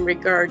mind in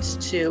regards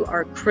to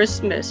our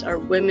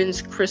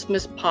women's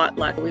Christmas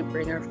potluck. We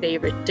bring our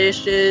favorite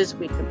dishes,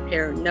 we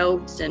compare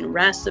notes and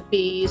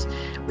recipes,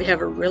 we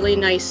have a really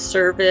nice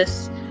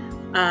service,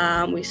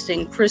 we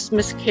sing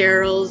Christmas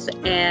carols,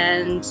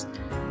 and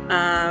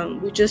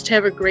we just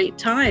have a great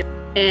time.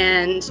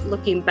 And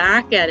looking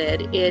back at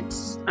it,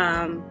 it's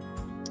the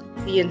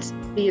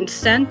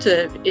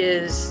incentive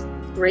is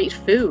great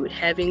food,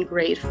 having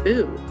great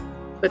food.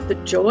 But the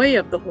joy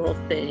of the whole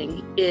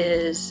thing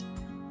is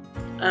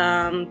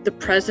the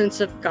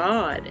presence of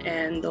God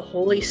and the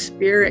Holy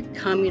Spirit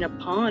coming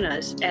upon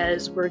us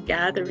as we're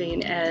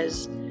gathering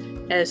as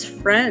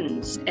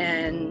friends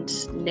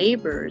and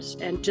neighbors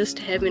and just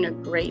having a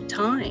great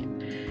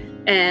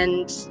time.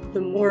 And the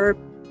more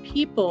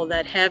people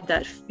that have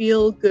that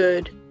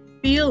feel-good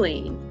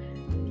feeling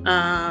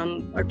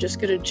are just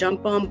going to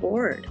jump on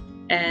board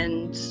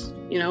and,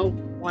 you know,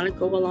 want to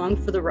go along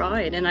for the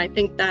ride. And I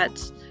think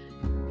that's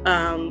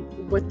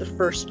what the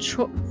first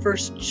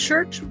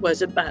church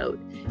was about,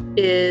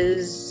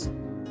 is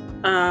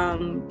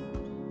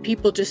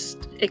people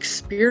just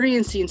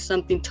experiencing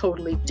something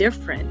totally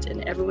different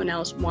and everyone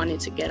else wanting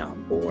to get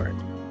on board.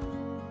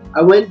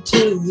 I went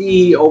to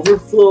the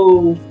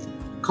Overflow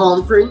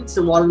conference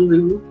in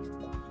Waterloo.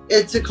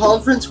 It's a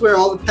conference where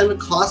all the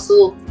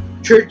Pentecostal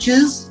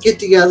churches get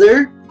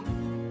together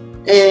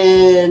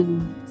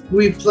and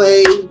we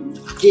play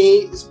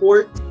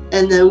sports.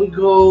 And then we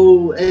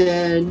go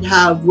and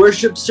have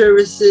worship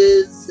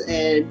services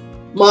and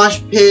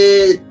mosh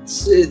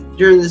pits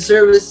during the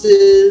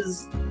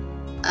services.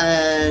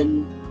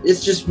 And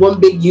it's just one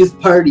big youth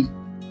party.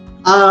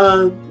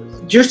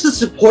 Just the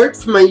support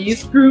from my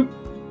youth group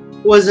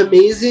was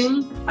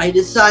amazing. I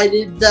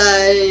decided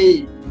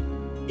that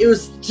it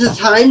was the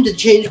time to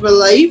change my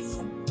life.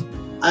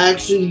 I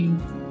actually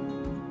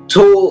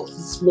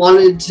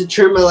wanted to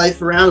turn my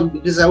life around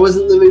because I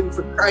wasn't living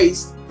for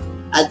Christ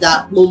at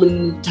that moment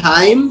in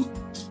time.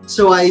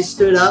 So I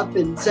stood up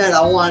and said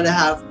I wanted to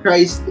have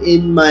Christ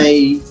in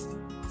my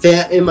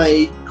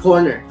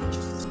corner.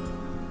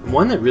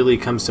 One that really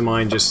comes to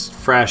mind just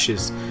fresh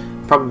is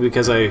probably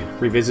because I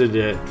revisited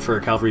it for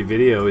a Calvary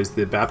video, is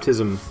the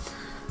baptism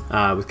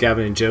with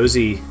Gavin and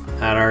Josie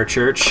at our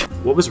church.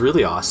 What was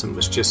really awesome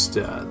was just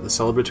the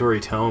celebratory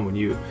tone when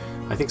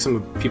I think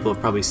some people have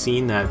probably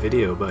seen that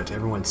video, but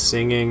everyone's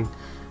singing.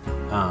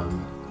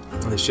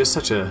 And it's just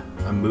such a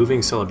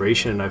moving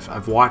celebration, and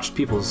I've watched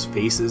people's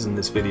faces in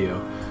this video,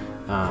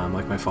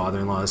 like my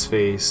father-in-law's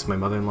face, my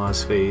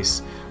mother-in-law's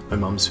face, my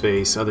mom's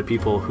face, other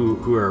people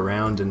who are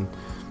around, and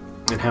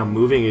how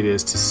moving it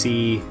is to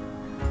see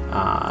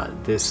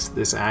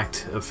this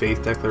act of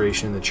faith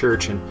declaration in the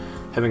church and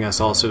having us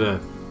also to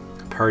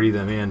party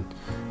them in.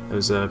 It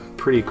was a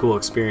pretty cool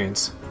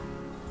experience.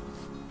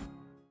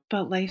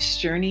 But life's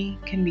journey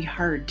can be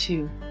hard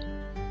too.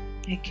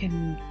 It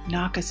can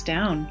knock us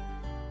down.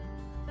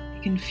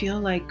 It can feel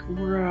like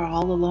we're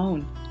all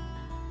alone.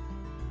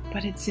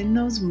 But it's in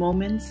those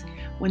moments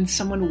when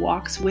someone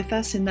walks with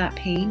us in that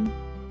pain,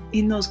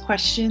 in those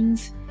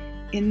questions,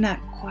 in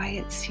that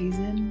quiet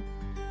season,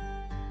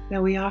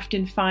 that we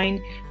often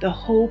find the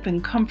hope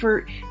and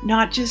comfort,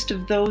 not just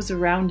of those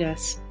around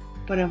us,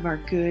 but of our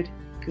good,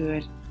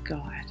 good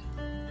God.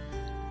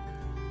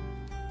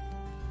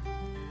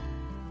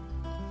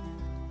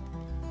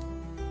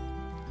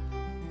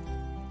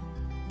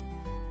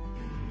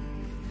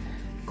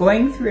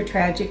 Going through a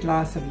tragic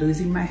loss of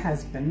losing my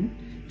husband,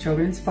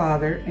 children's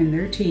father, in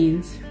their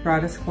teens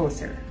brought us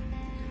closer.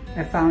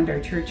 I found our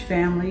church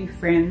family,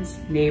 friends,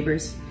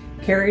 neighbors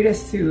carried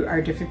us through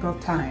our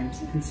difficult times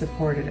and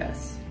supported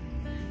us.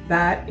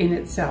 That in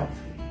itself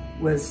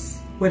would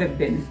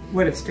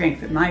have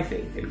strengthened my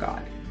faith in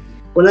God.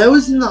 When I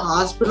was in the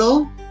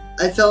hospital,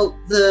 I felt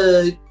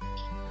the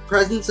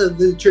presence of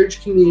the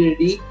church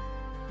community,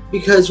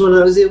 because when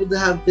I was able to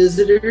have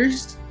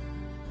visitors,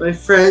 my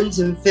friends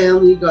and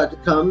family got to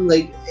come,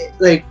 like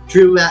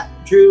Drew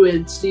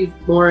and Steve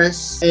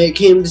Morris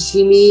came to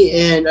see me,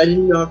 and I did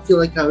not feel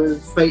like I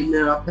was fighting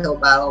an uphill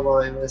battle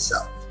by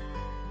myself.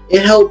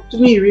 It helped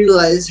me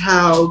realize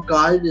how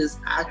God is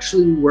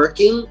actually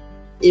working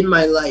in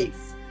my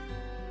life.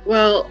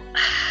 Well,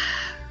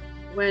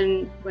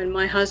 when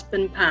my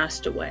husband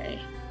passed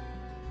away,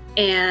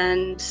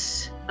 and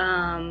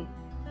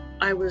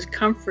I was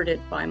comforted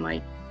by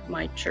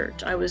my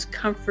church. I was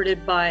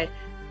comforted by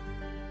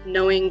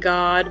knowing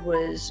God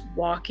was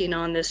walking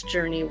on this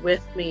journey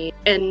with me,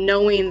 and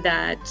knowing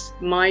that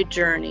my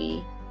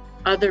journey,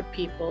 other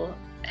people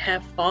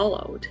have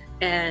followed,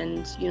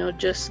 and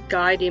just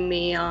guiding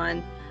me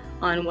on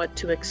what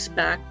to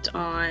expect,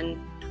 on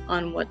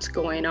what's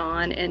going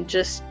on, and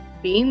just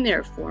being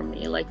there for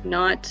me, like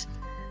not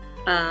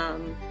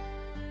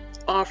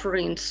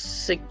offering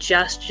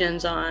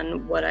suggestions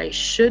on what I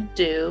should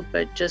do,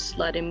 but just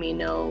letting me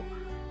know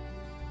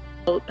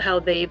how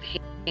they've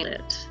handled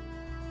it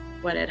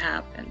when it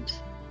happened.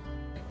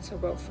 So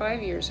about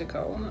 5 years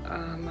ago,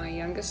 my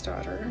youngest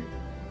daughter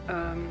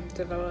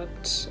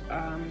developed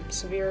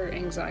severe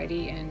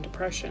anxiety and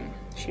depression.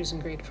 She was in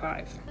grade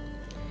 5.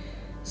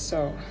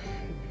 So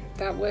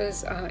that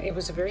was, it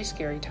was a very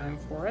scary time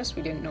for us.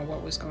 We didn't know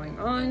what was going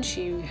on.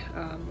 She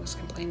was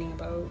complaining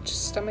about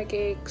stomach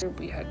aches.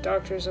 We had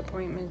doctor's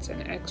appointments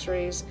and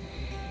x-rays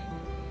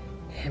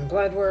and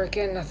blood work,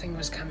 and nothing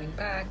was coming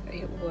back.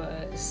 It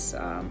was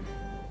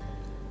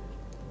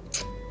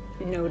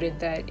noted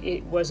that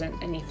it wasn't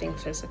anything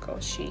physical.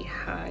 She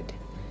had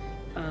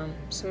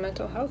some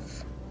mental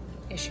health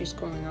issues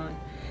going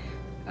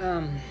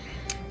on.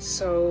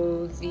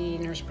 So the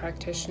nurse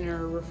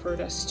practitioner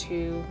referred us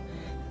to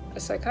a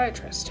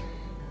psychiatrist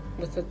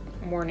with a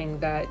warning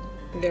that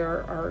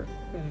there are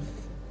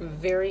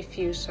very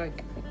few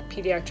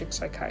pediatric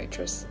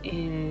psychiatrists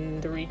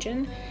in the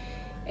region,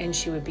 and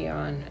she would be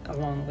on a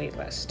long wait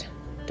list.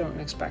 Don't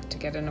expect to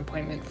get an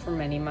appointment for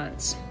many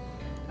months.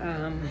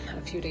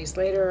 A few days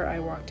later, I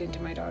walked into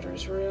my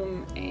daughter's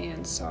room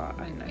and saw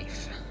a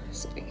knife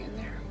sitting in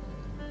there.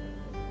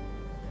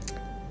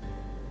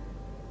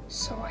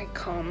 So I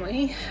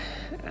calmly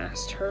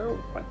asked her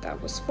what that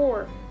was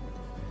for,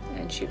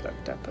 and she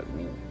looked up at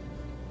me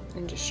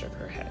and just shook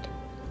her head.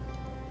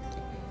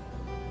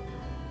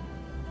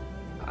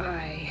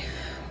 I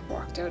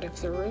walked out of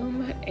the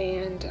room,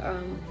 and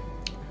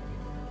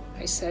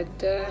I said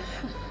the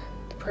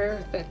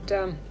prayer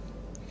that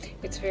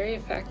it's very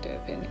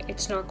effective, and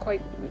it's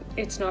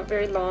not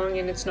very long,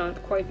 and it's not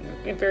quite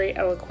very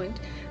eloquent.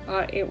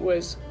 It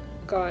was,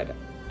 God,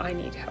 I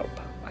need help.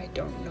 I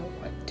don't know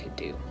what to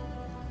do.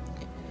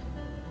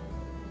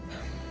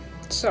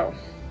 So,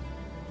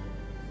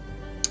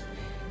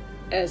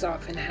 as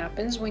often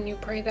happens when you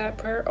pray that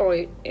prayer,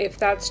 if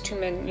that's too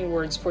many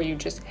words for you,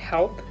 just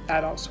help.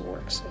 That also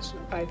works, as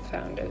I've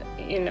found it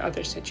in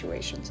other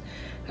situations.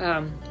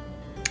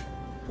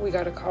 We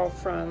got a call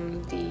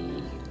from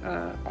the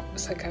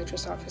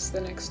psychiatrist's office the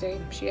next day.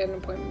 She had an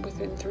appointment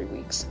within 3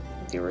 weeks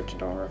of the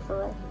original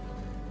referral,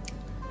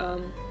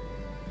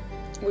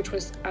 which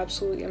was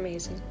absolutely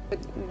amazing. But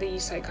the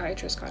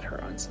psychiatrist got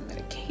her on some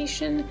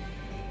medication,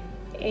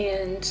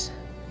 and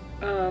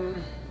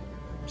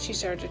she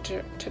started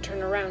to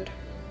turn around.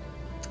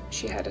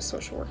 She had a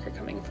social worker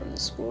coming from the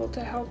school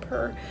to help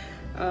her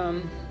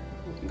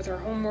with her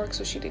homework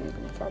so she didn't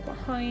fall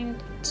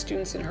behind.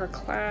 Students in her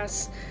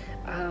class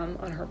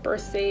on her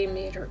birthday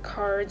made her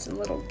cards and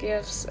little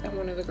gifts, and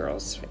one of the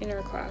girls in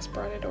her class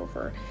brought it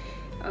over,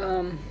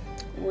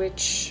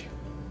 which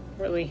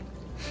really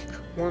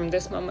warmed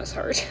this mama's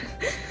heart.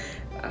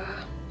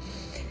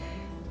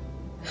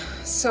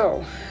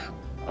 So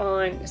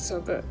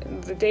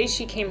the day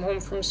she came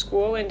home from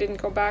school and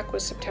didn't go back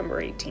was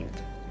September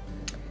 18th.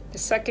 The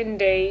second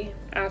day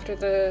after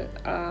the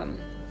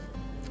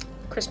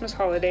Christmas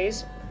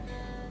holidays,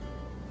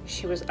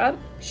 she was up,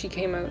 she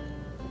came out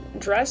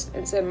dressed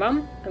and said,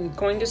 "Mom, I'm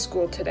going to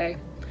school today."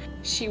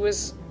 She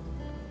was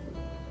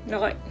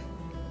not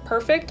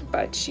perfect,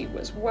 but she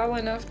was well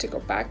enough to go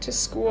back to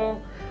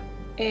school,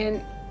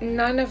 and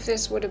none of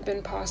this would have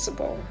been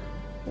possible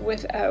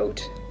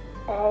without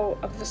all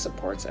of the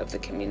supports of the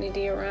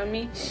community around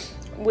me,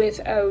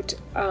 without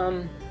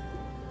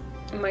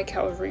my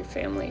Calvary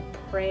family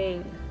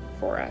praying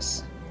for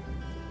us.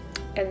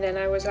 And then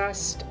I was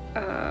asked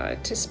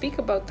to speak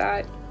about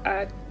that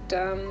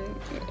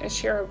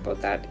share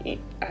about that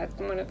at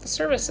one of the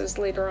services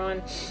later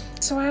on.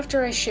 So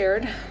after I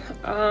shared,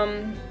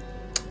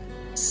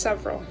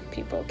 several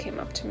people came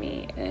up to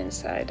me and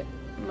said,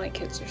 "My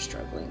kids are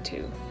struggling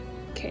too.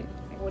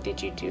 What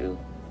did you do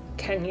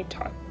can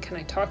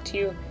I talk to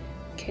you?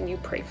 Can you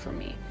pray for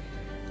me?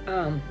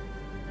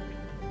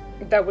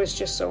 That was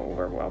just so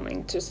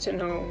overwhelming, just to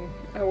know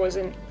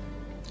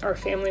our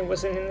family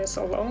wasn't in this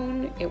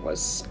alone. It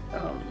was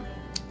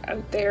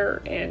out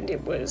there, and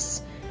it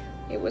was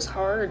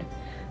hard.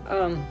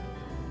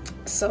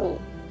 So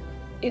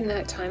in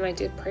that time, I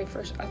did pray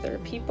for other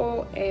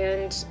people,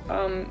 and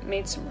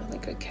made some really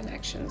good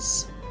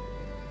connections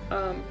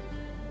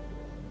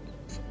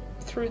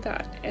through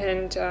that.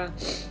 And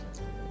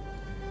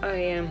I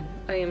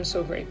am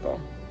so grateful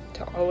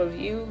to all of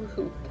you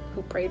who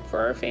prayed for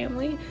our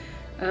family.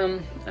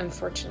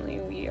 Unfortunately,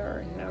 we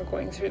are now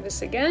going through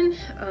this again,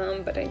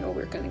 but I know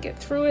we're going to get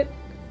through it.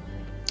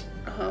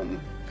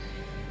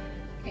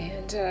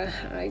 And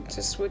I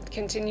just would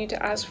continue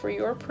to ask for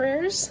your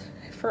prayers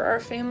for our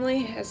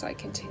family as I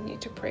continue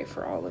to pray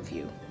for all of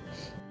you.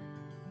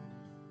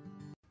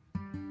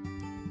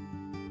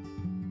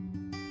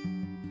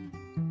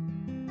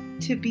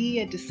 To be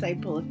a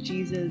disciple of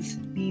Jesus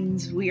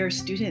means we are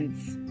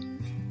students.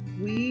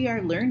 We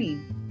are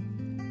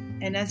learning.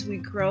 And as we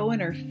grow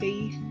in our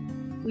faith,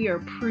 we are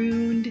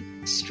pruned,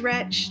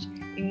 stretched,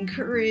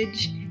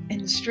 encouraged,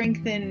 and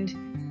strengthened.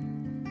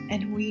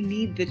 And we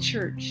need the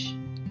church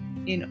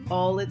in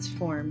all its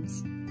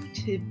forms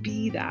to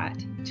be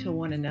that to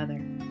one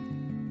another.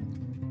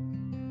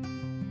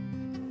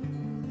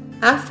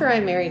 After I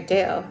married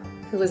Dale,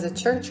 who was a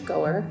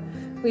churchgoer,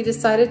 we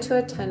decided to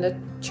attend a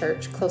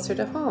church closer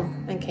to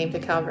home and came to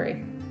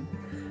Calvary.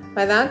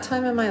 By that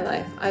time in my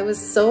life, I was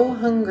so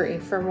hungry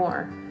for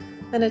more,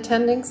 and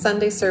attending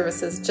Sunday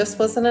services just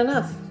wasn't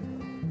enough.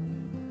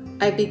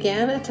 I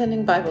began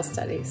attending Bible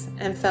studies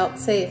and felt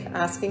safe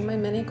asking my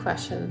many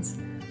questions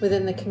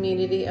within the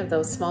community of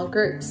those small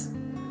groups.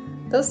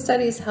 Those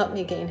studies helped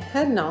me gain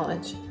head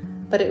knowledge,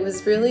 but it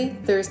was really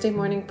Thursday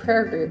morning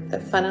prayer group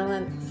that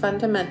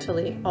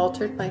fundamentally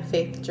altered my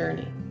faith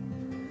journey.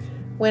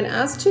 When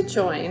asked to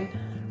join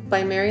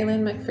by Mary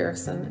Lynn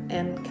McPherson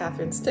and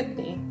Catherine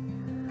Stickney,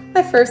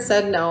 I first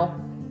said no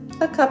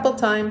a couple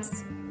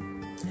times,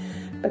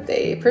 but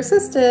they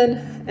persisted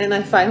and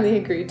I finally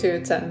agreed to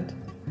attend.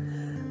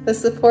 The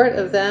support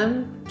of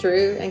them,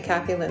 Drew and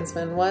Kathy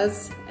Linsman,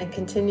 was and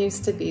continues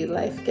to be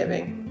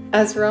life-giving.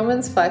 As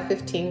Romans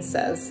 5:15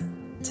 says,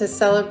 to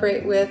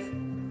celebrate with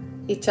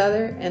each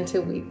other and to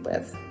weep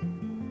with.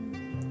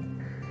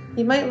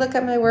 You might look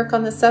at my work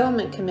on the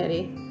settlement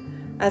committee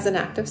as an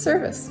act of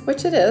service,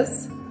 which it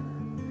is,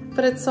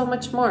 but it's so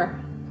much more.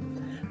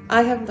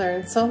 I have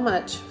learned so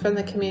much from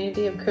the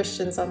community of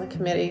Christians on the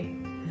committee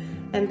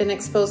and been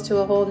exposed to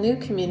a whole new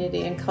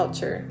community and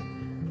culture,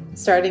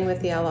 starting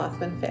with the Al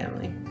Othman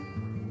family.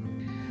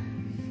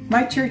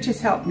 My church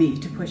has helped me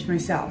to push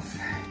myself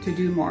to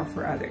do more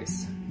for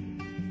others.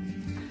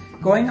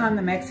 Going on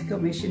the Mexico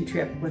mission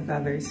trip with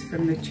others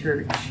from the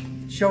church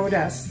showed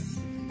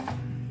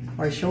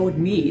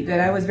me that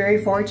I was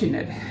very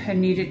fortunate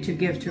and needed to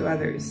give to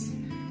others.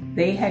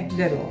 They had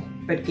little,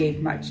 but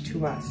gave much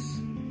to us.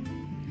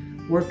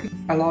 Working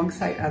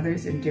alongside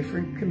others in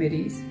different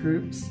committees,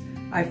 groups,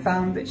 I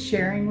found that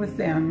sharing with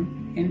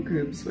them in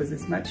groups was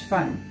as much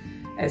fun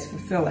as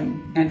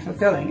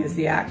fulfilling as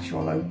the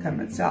actual outcome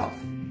itself.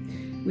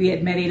 We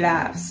had many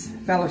laughs,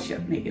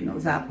 fellowship making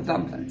those apple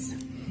dumplings.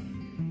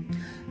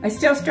 I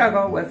still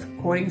struggle with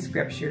quoting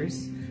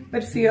scriptures,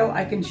 but feel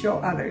I can show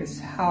others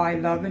how I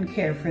love and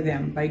care for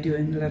them by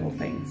doing the little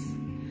things.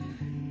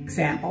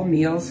 Example,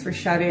 meals for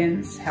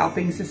shut-ins,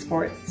 helping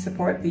support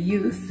the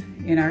youth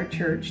in our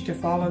church to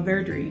follow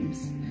their dreams,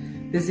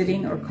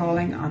 visiting or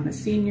calling on the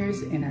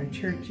seniors in our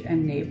church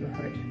and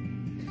neighborhood.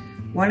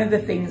 One of the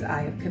things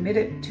I have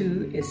committed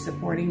to is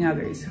supporting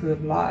others who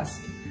have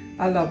lost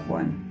a loved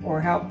one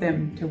or help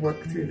them to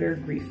work through their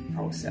grief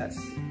process.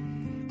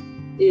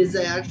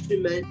 I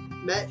actually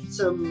met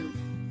some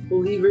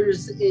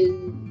believers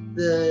in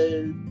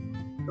the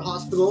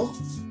hospital,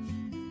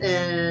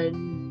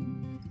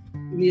 and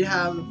we'd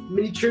have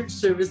many church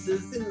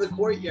services in the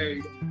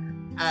courtyard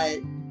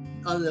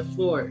on the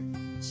floor.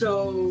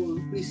 So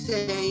we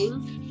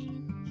sang,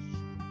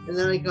 and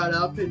then I got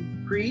up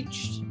and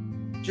preached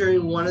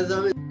during one of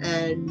them,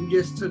 and we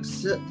just took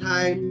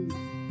time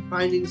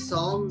finding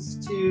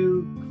psalms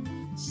to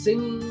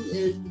sing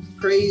and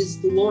praise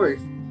the Lord.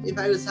 If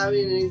I was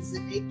having an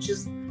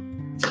anxious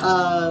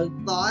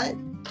thought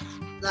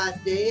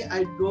that day,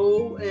 I'd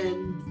go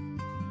and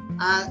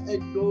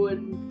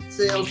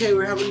say, okay,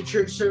 we're having a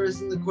church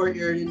service in the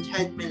courtyard in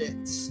 10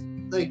 minutes.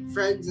 Like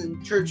friends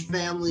and church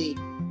family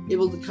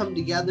able to come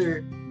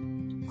together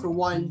for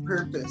one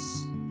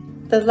purpose.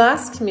 The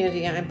last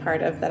community I'm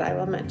part of that I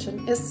will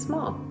mention is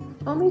small,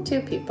 only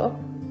 2 people.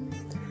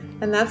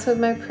 And that's with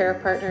my prayer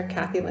partner,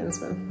 Kathy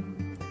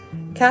Linsman.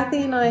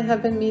 Kathy and I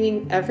have been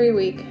meeting every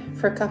week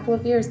for a couple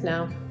of years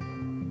now.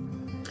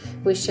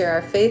 We share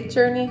our faith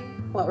journey,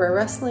 what we're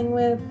wrestling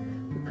with,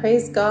 we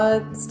praise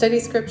God, study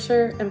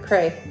scripture, and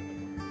pray.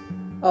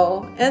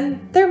 Oh,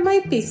 and there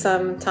might be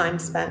some time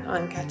spent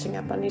on catching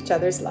up on each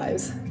other's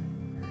lives.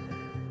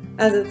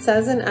 As it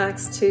says in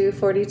Acts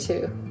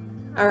 2:42,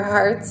 our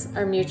hearts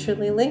are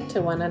mutually linked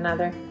to one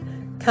another.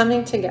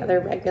 coming together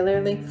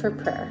regularly for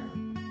prayer.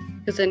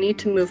 Because I need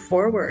to move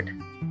forward.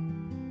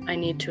 I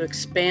need to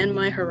expand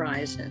my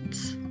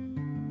horizons.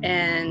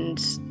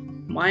 And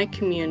my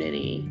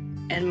community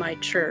and my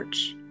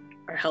church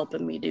are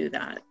helping me do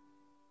that.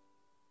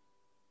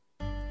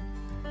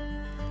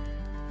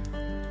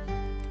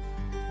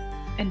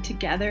 And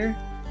together,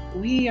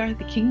 we are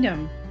the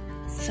kingdom,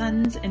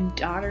 sons and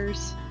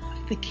daughters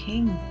of the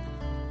King.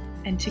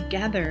 And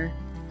together,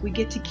 we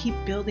get to keep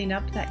building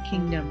up that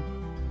kingdom,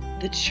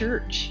 the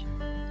church,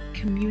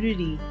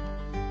 community,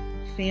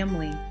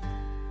 family,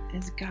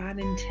 as God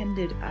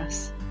intended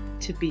us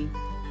to be.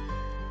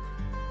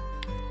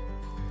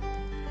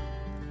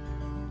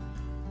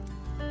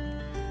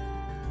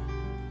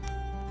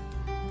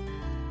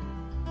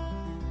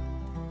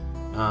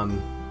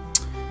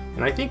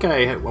 And I think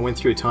I went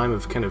through a time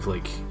of kind of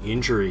like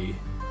injury,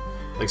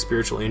 like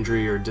spiritual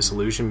injury or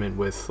disillusionment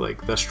with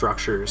like the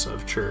structures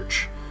of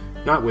church,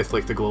 not with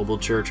like the global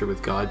church or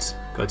with God's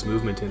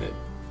movement in it.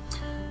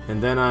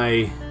 And then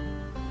I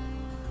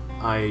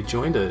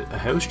joined a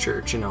house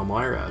church in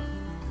Elmira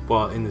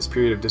while in this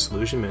period of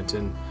disillusionment.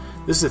 And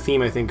this is a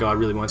theme I think God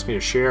really wants me to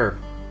share,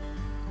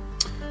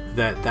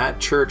 that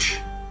church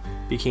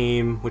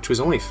became, which was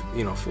only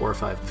 4 or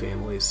 5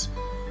 families,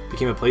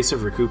 became a place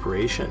of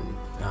recuperation.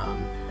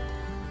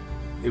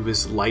 It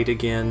was light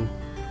again.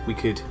 We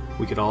could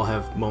all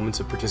have moments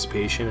of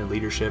participation and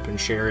leadership and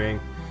sharing.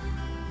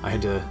 I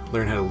had to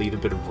learn how to lead a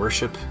bit of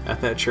worship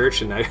at that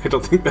church, and I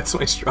don't think that's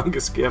my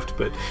strongest gift,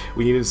 but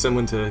we needed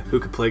someone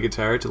who could play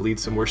guitar to lead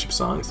some worship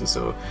songs, and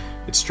so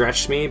it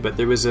stretched me, but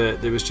there was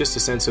just a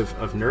sense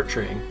of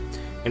nurturing,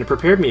 and it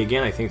prepared me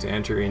again, I think, to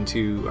enter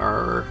into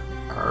our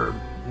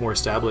more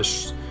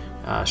established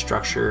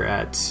structure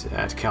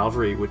at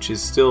Calvary, which is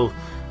still,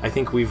 I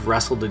think we've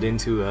wrestled it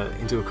into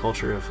a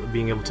culture of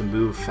being able to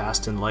move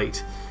fast and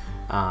light,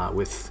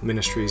 with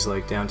ministries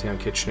like Downtown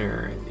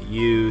Kitchener and the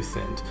youth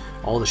and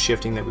all the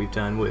shifting that we've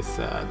done with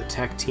the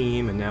tech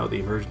team, and now the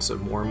emergence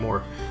of more and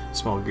more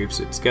small groups.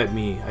 It's got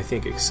me, I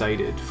think,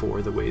 excited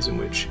for the ways in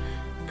which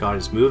God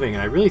is moving.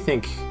 And I really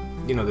think,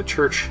 the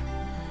church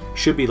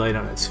should be light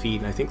on its feet,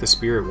 and I think the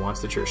Spirit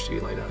wants the church to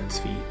be light on its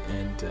feet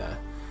and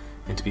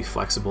to be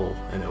flexible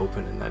and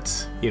open, and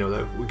that's,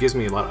 that gives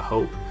me a lot of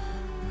hope,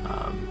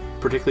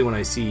 particularly when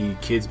I see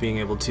kids being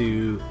able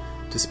to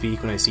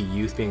speak, when I see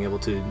youth being able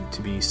to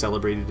be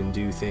celebrated and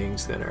do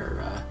things that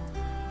are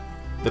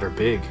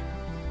big,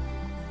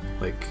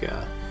 like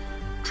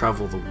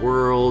travel the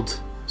world,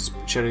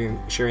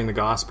 sharing the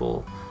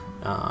gospel.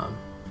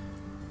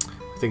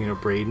 Thinking of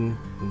Braden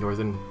in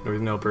northern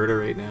Alberta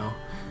right now,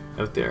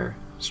 out there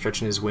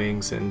stretching his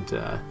wings, and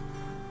he's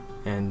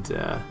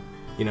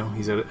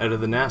out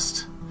of the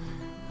nest,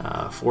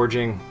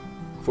 forging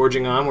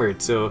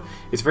onward. So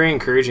it's very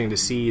encouraging to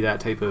see that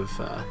type of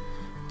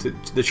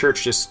the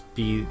church just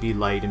be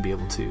light and be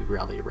able to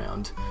rally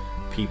around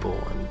people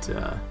and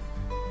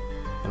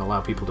allow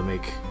people to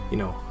make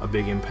a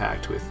big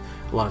impact with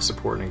a lot of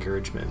support and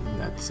encouragement. And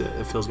that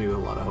fills me with a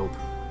lot of hope.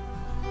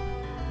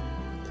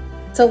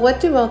 So what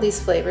do all these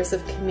flavors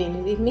of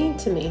community mean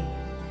to me?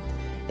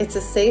 It's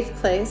a safe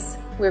place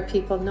where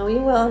people know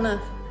you well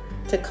enough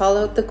to call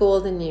out the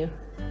gold in you,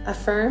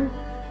 affirm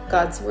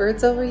God's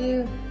words over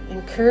you,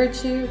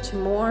 encourage you to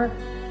more,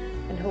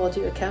 and hold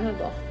you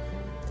accountable.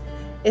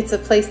 It's a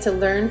place to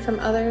learn from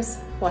others,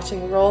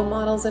 watching role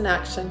models in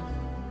action.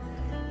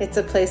 It's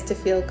a place to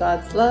feel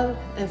God's love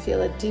and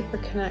feel a deeper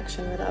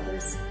connection with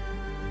others.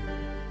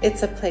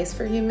 It's a place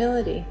for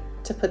humility,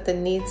 to put the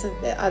needs of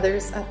the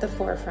others at the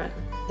forefront.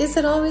 Is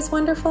it always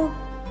wonderful?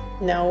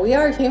 No, we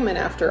are human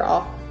after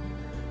all.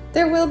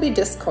 There will be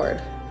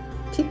discord.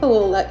 People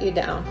will let you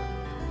down.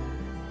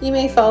 You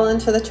may fall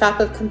into the trap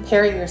of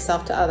comparing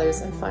yourself to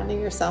others and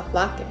finding yourself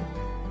lacking.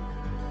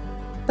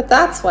 But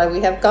that's why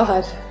we have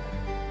God.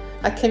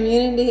 A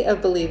community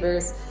of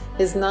believers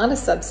is not a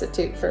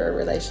substitute for a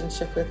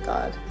relationship with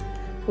God.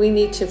 We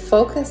need to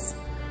focus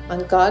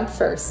on God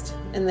first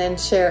and then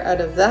share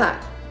out of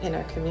that in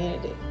our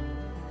community.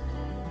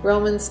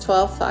 Romans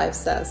 12:5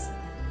 says,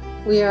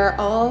 "We are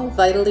all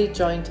vitally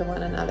joined to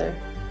one another,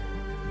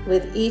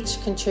 with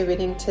each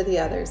contributing to the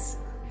others."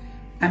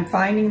 I'm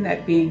finding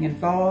that being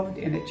involved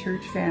in a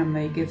church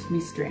family gives me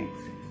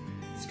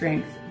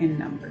strength in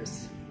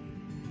numbers.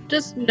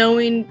 Just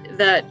knowing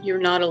that you're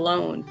not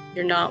alone.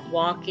 You're not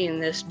walking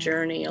this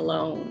journey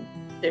alone.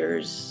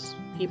 There's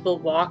people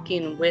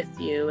walking with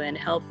you and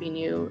helping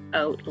you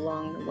out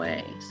along the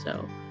way.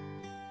 So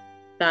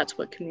that's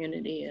what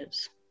community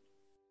is.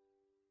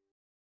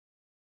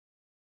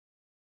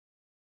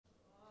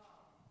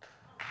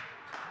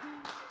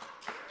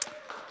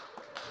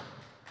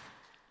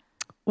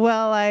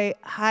 Well,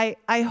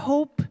 I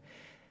hope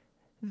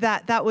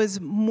that was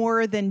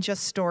more than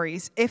just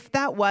stories. If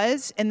that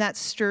was, and that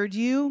stirred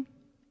you,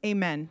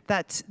 amen.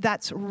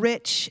 That's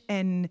rich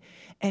and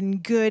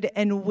good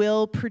and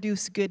will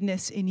produce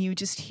goodness in you,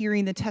 just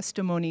hearing the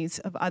testimonies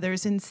of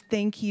others. And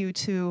thank you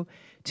to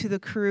the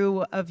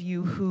crew of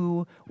you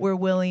who were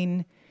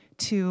willing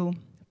to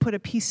put a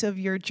piece of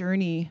your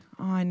journey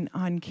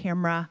on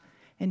camera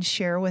and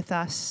share with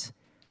us.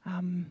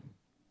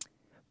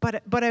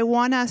 But I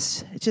want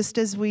us, just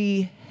as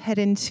we head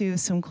into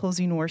some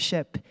closing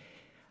worship,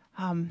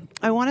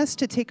 I want us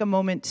to take a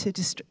moment to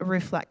just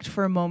reflect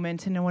for a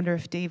moment, and I wonder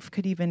if Dave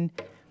could even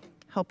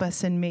help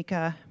us and make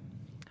a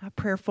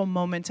prayerful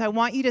moment. I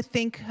want you to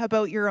think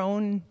about your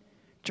own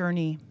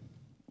journey,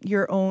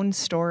 your own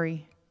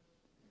story.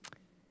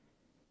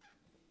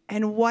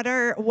 And what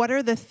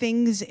are the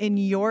things in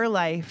your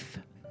life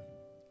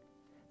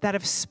that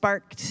have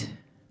sparked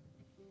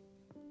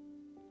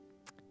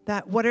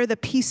that? What are the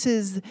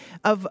pieces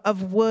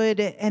of wood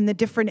and the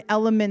different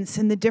elements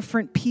and the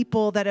different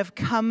people that have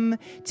come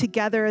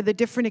together, the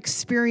different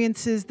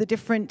experiences, the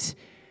different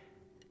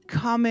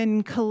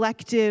common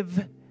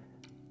collective?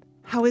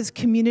 How has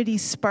community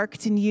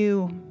sparked in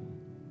you?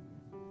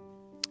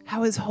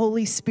 How has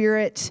Holy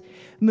Spirit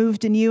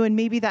moved in you? And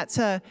maybe that's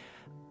an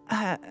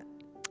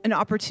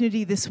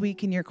opportunity this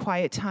week in your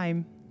quiet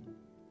time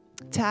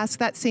to ask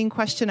that same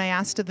question I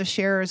asked of the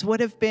sharers. What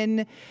have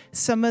been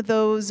some of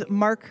those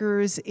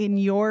markers in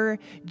your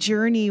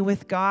journey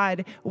with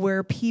God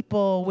where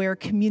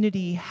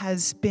community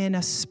has been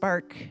a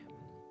spark?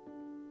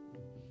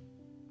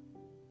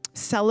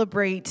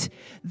 Celebrate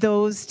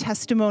those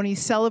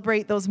testimonies,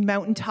 celebrate those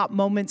mountaintop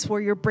moments where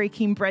you're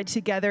breaking bread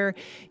together,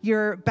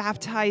 you're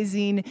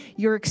baptizing,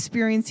 you're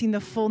experiencing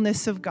the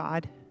fullness of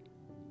God.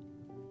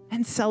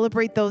 And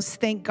celebrate those.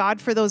 Thank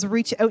God for those.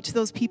 Reach out to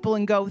those people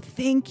and go,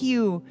 thank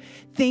you.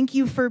 Thank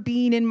you for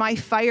being in my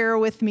fire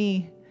with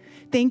me.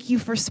 Thank you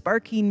for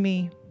sparking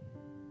me.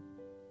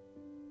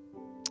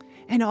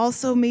 And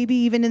also maybe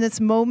even in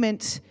this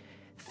moment,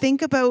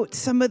 think about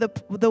some of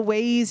the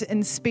ways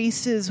and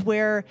spaces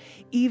where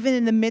even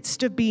in the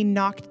midst of being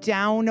knocked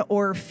down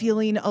or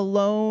feeling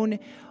alone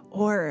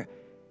or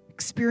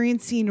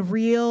experiencing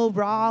real,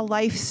 raw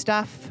life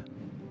stuff,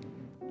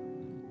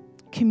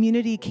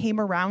 community came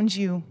around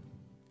you.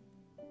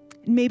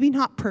 Maybe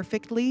not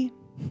perfectly,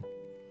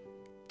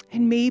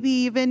 and maybe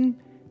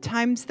even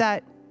times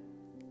that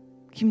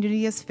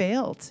community has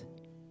failed.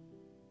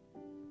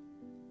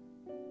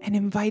 And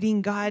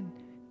inviting God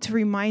to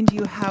remind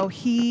you how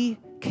He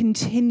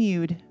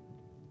continued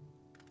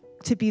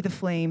to be the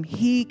flame.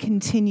 He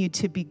continued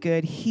to be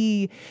good.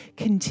 He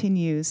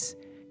continues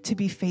to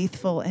be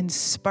faithful and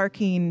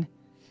sparking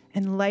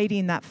and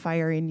lighting that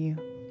fire in you.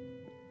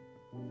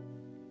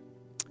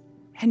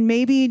 And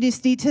maybe you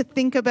just need to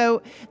think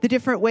about the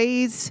different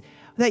ways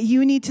that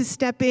you need to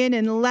step in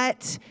and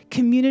let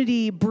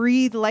community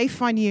breathe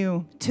life on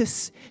you,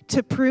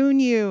 to prune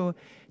you,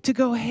 to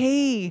go,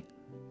 hey,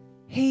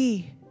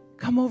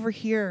 come over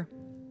here.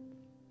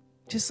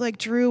 Just like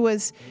Drew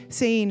was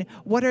saying,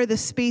 what are the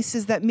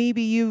spaces that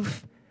maybe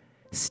you've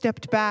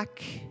stepped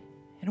back,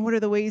 and what are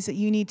the ways that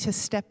you need to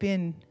step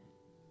in?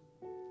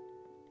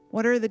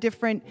 What are the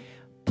different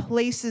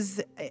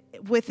places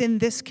within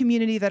this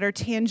community that are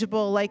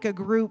tangible, like a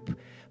group,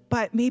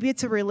 but maybe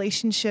it's a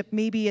relationship,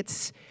 maybe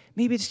it's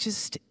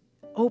just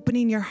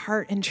opening your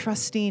heart and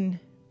trusting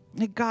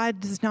that God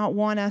does not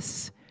want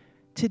us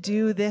to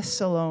do this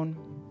alone.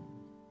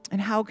 And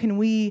how can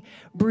we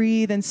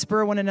breathe and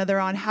spur one another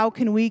on? How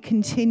can we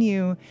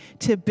continue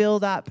to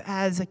build up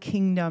as a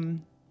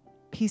kingdom,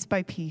 piece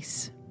by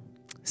piece?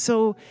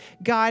 So,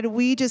 God,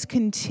 we just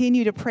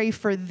continue to pray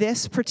for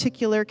this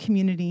particular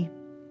community.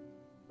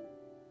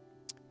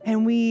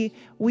 And we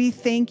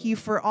thank you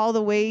for all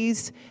the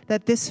ways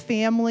that this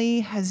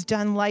family has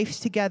done life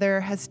together,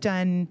 has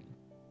done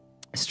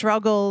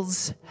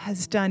struggles,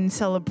 has done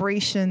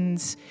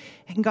celebrations.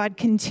 And God,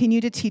 continue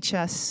to teach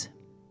us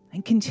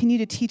and continue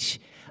to teach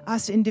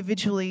us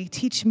individually.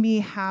 Teach me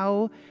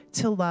how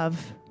to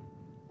love.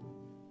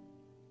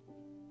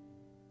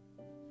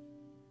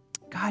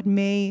 God,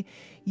 may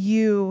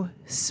you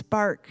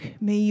spark,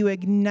 may you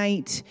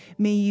ignite,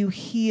 may you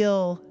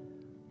heal.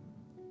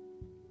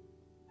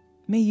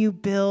 May you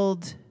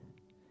build,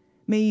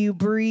 may you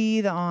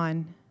breathe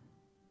on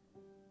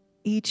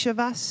each of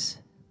us,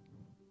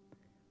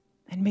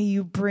 and may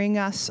you bring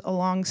us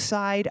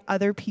alongside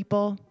other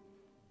people,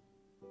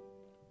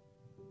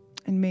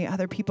 and may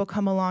other people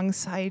come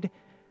alongside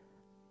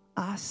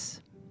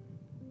us.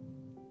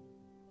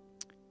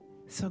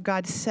 So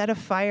God, set a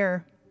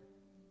fire.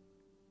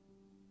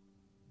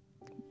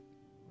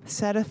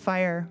 Set a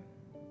fire.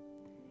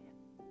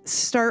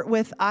 Start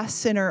with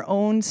us in our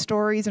own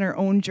stories and our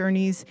own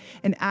journeys.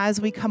 And as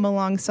we come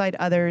alongside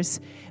others,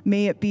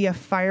 may it be a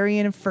fiery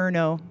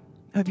inferno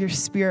of your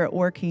Spirit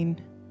working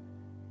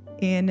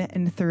in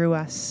and through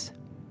us.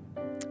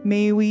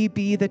 May we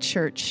be the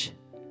church.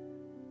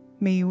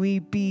 May we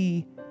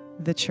be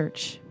the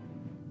church.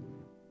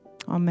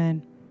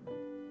 Amen.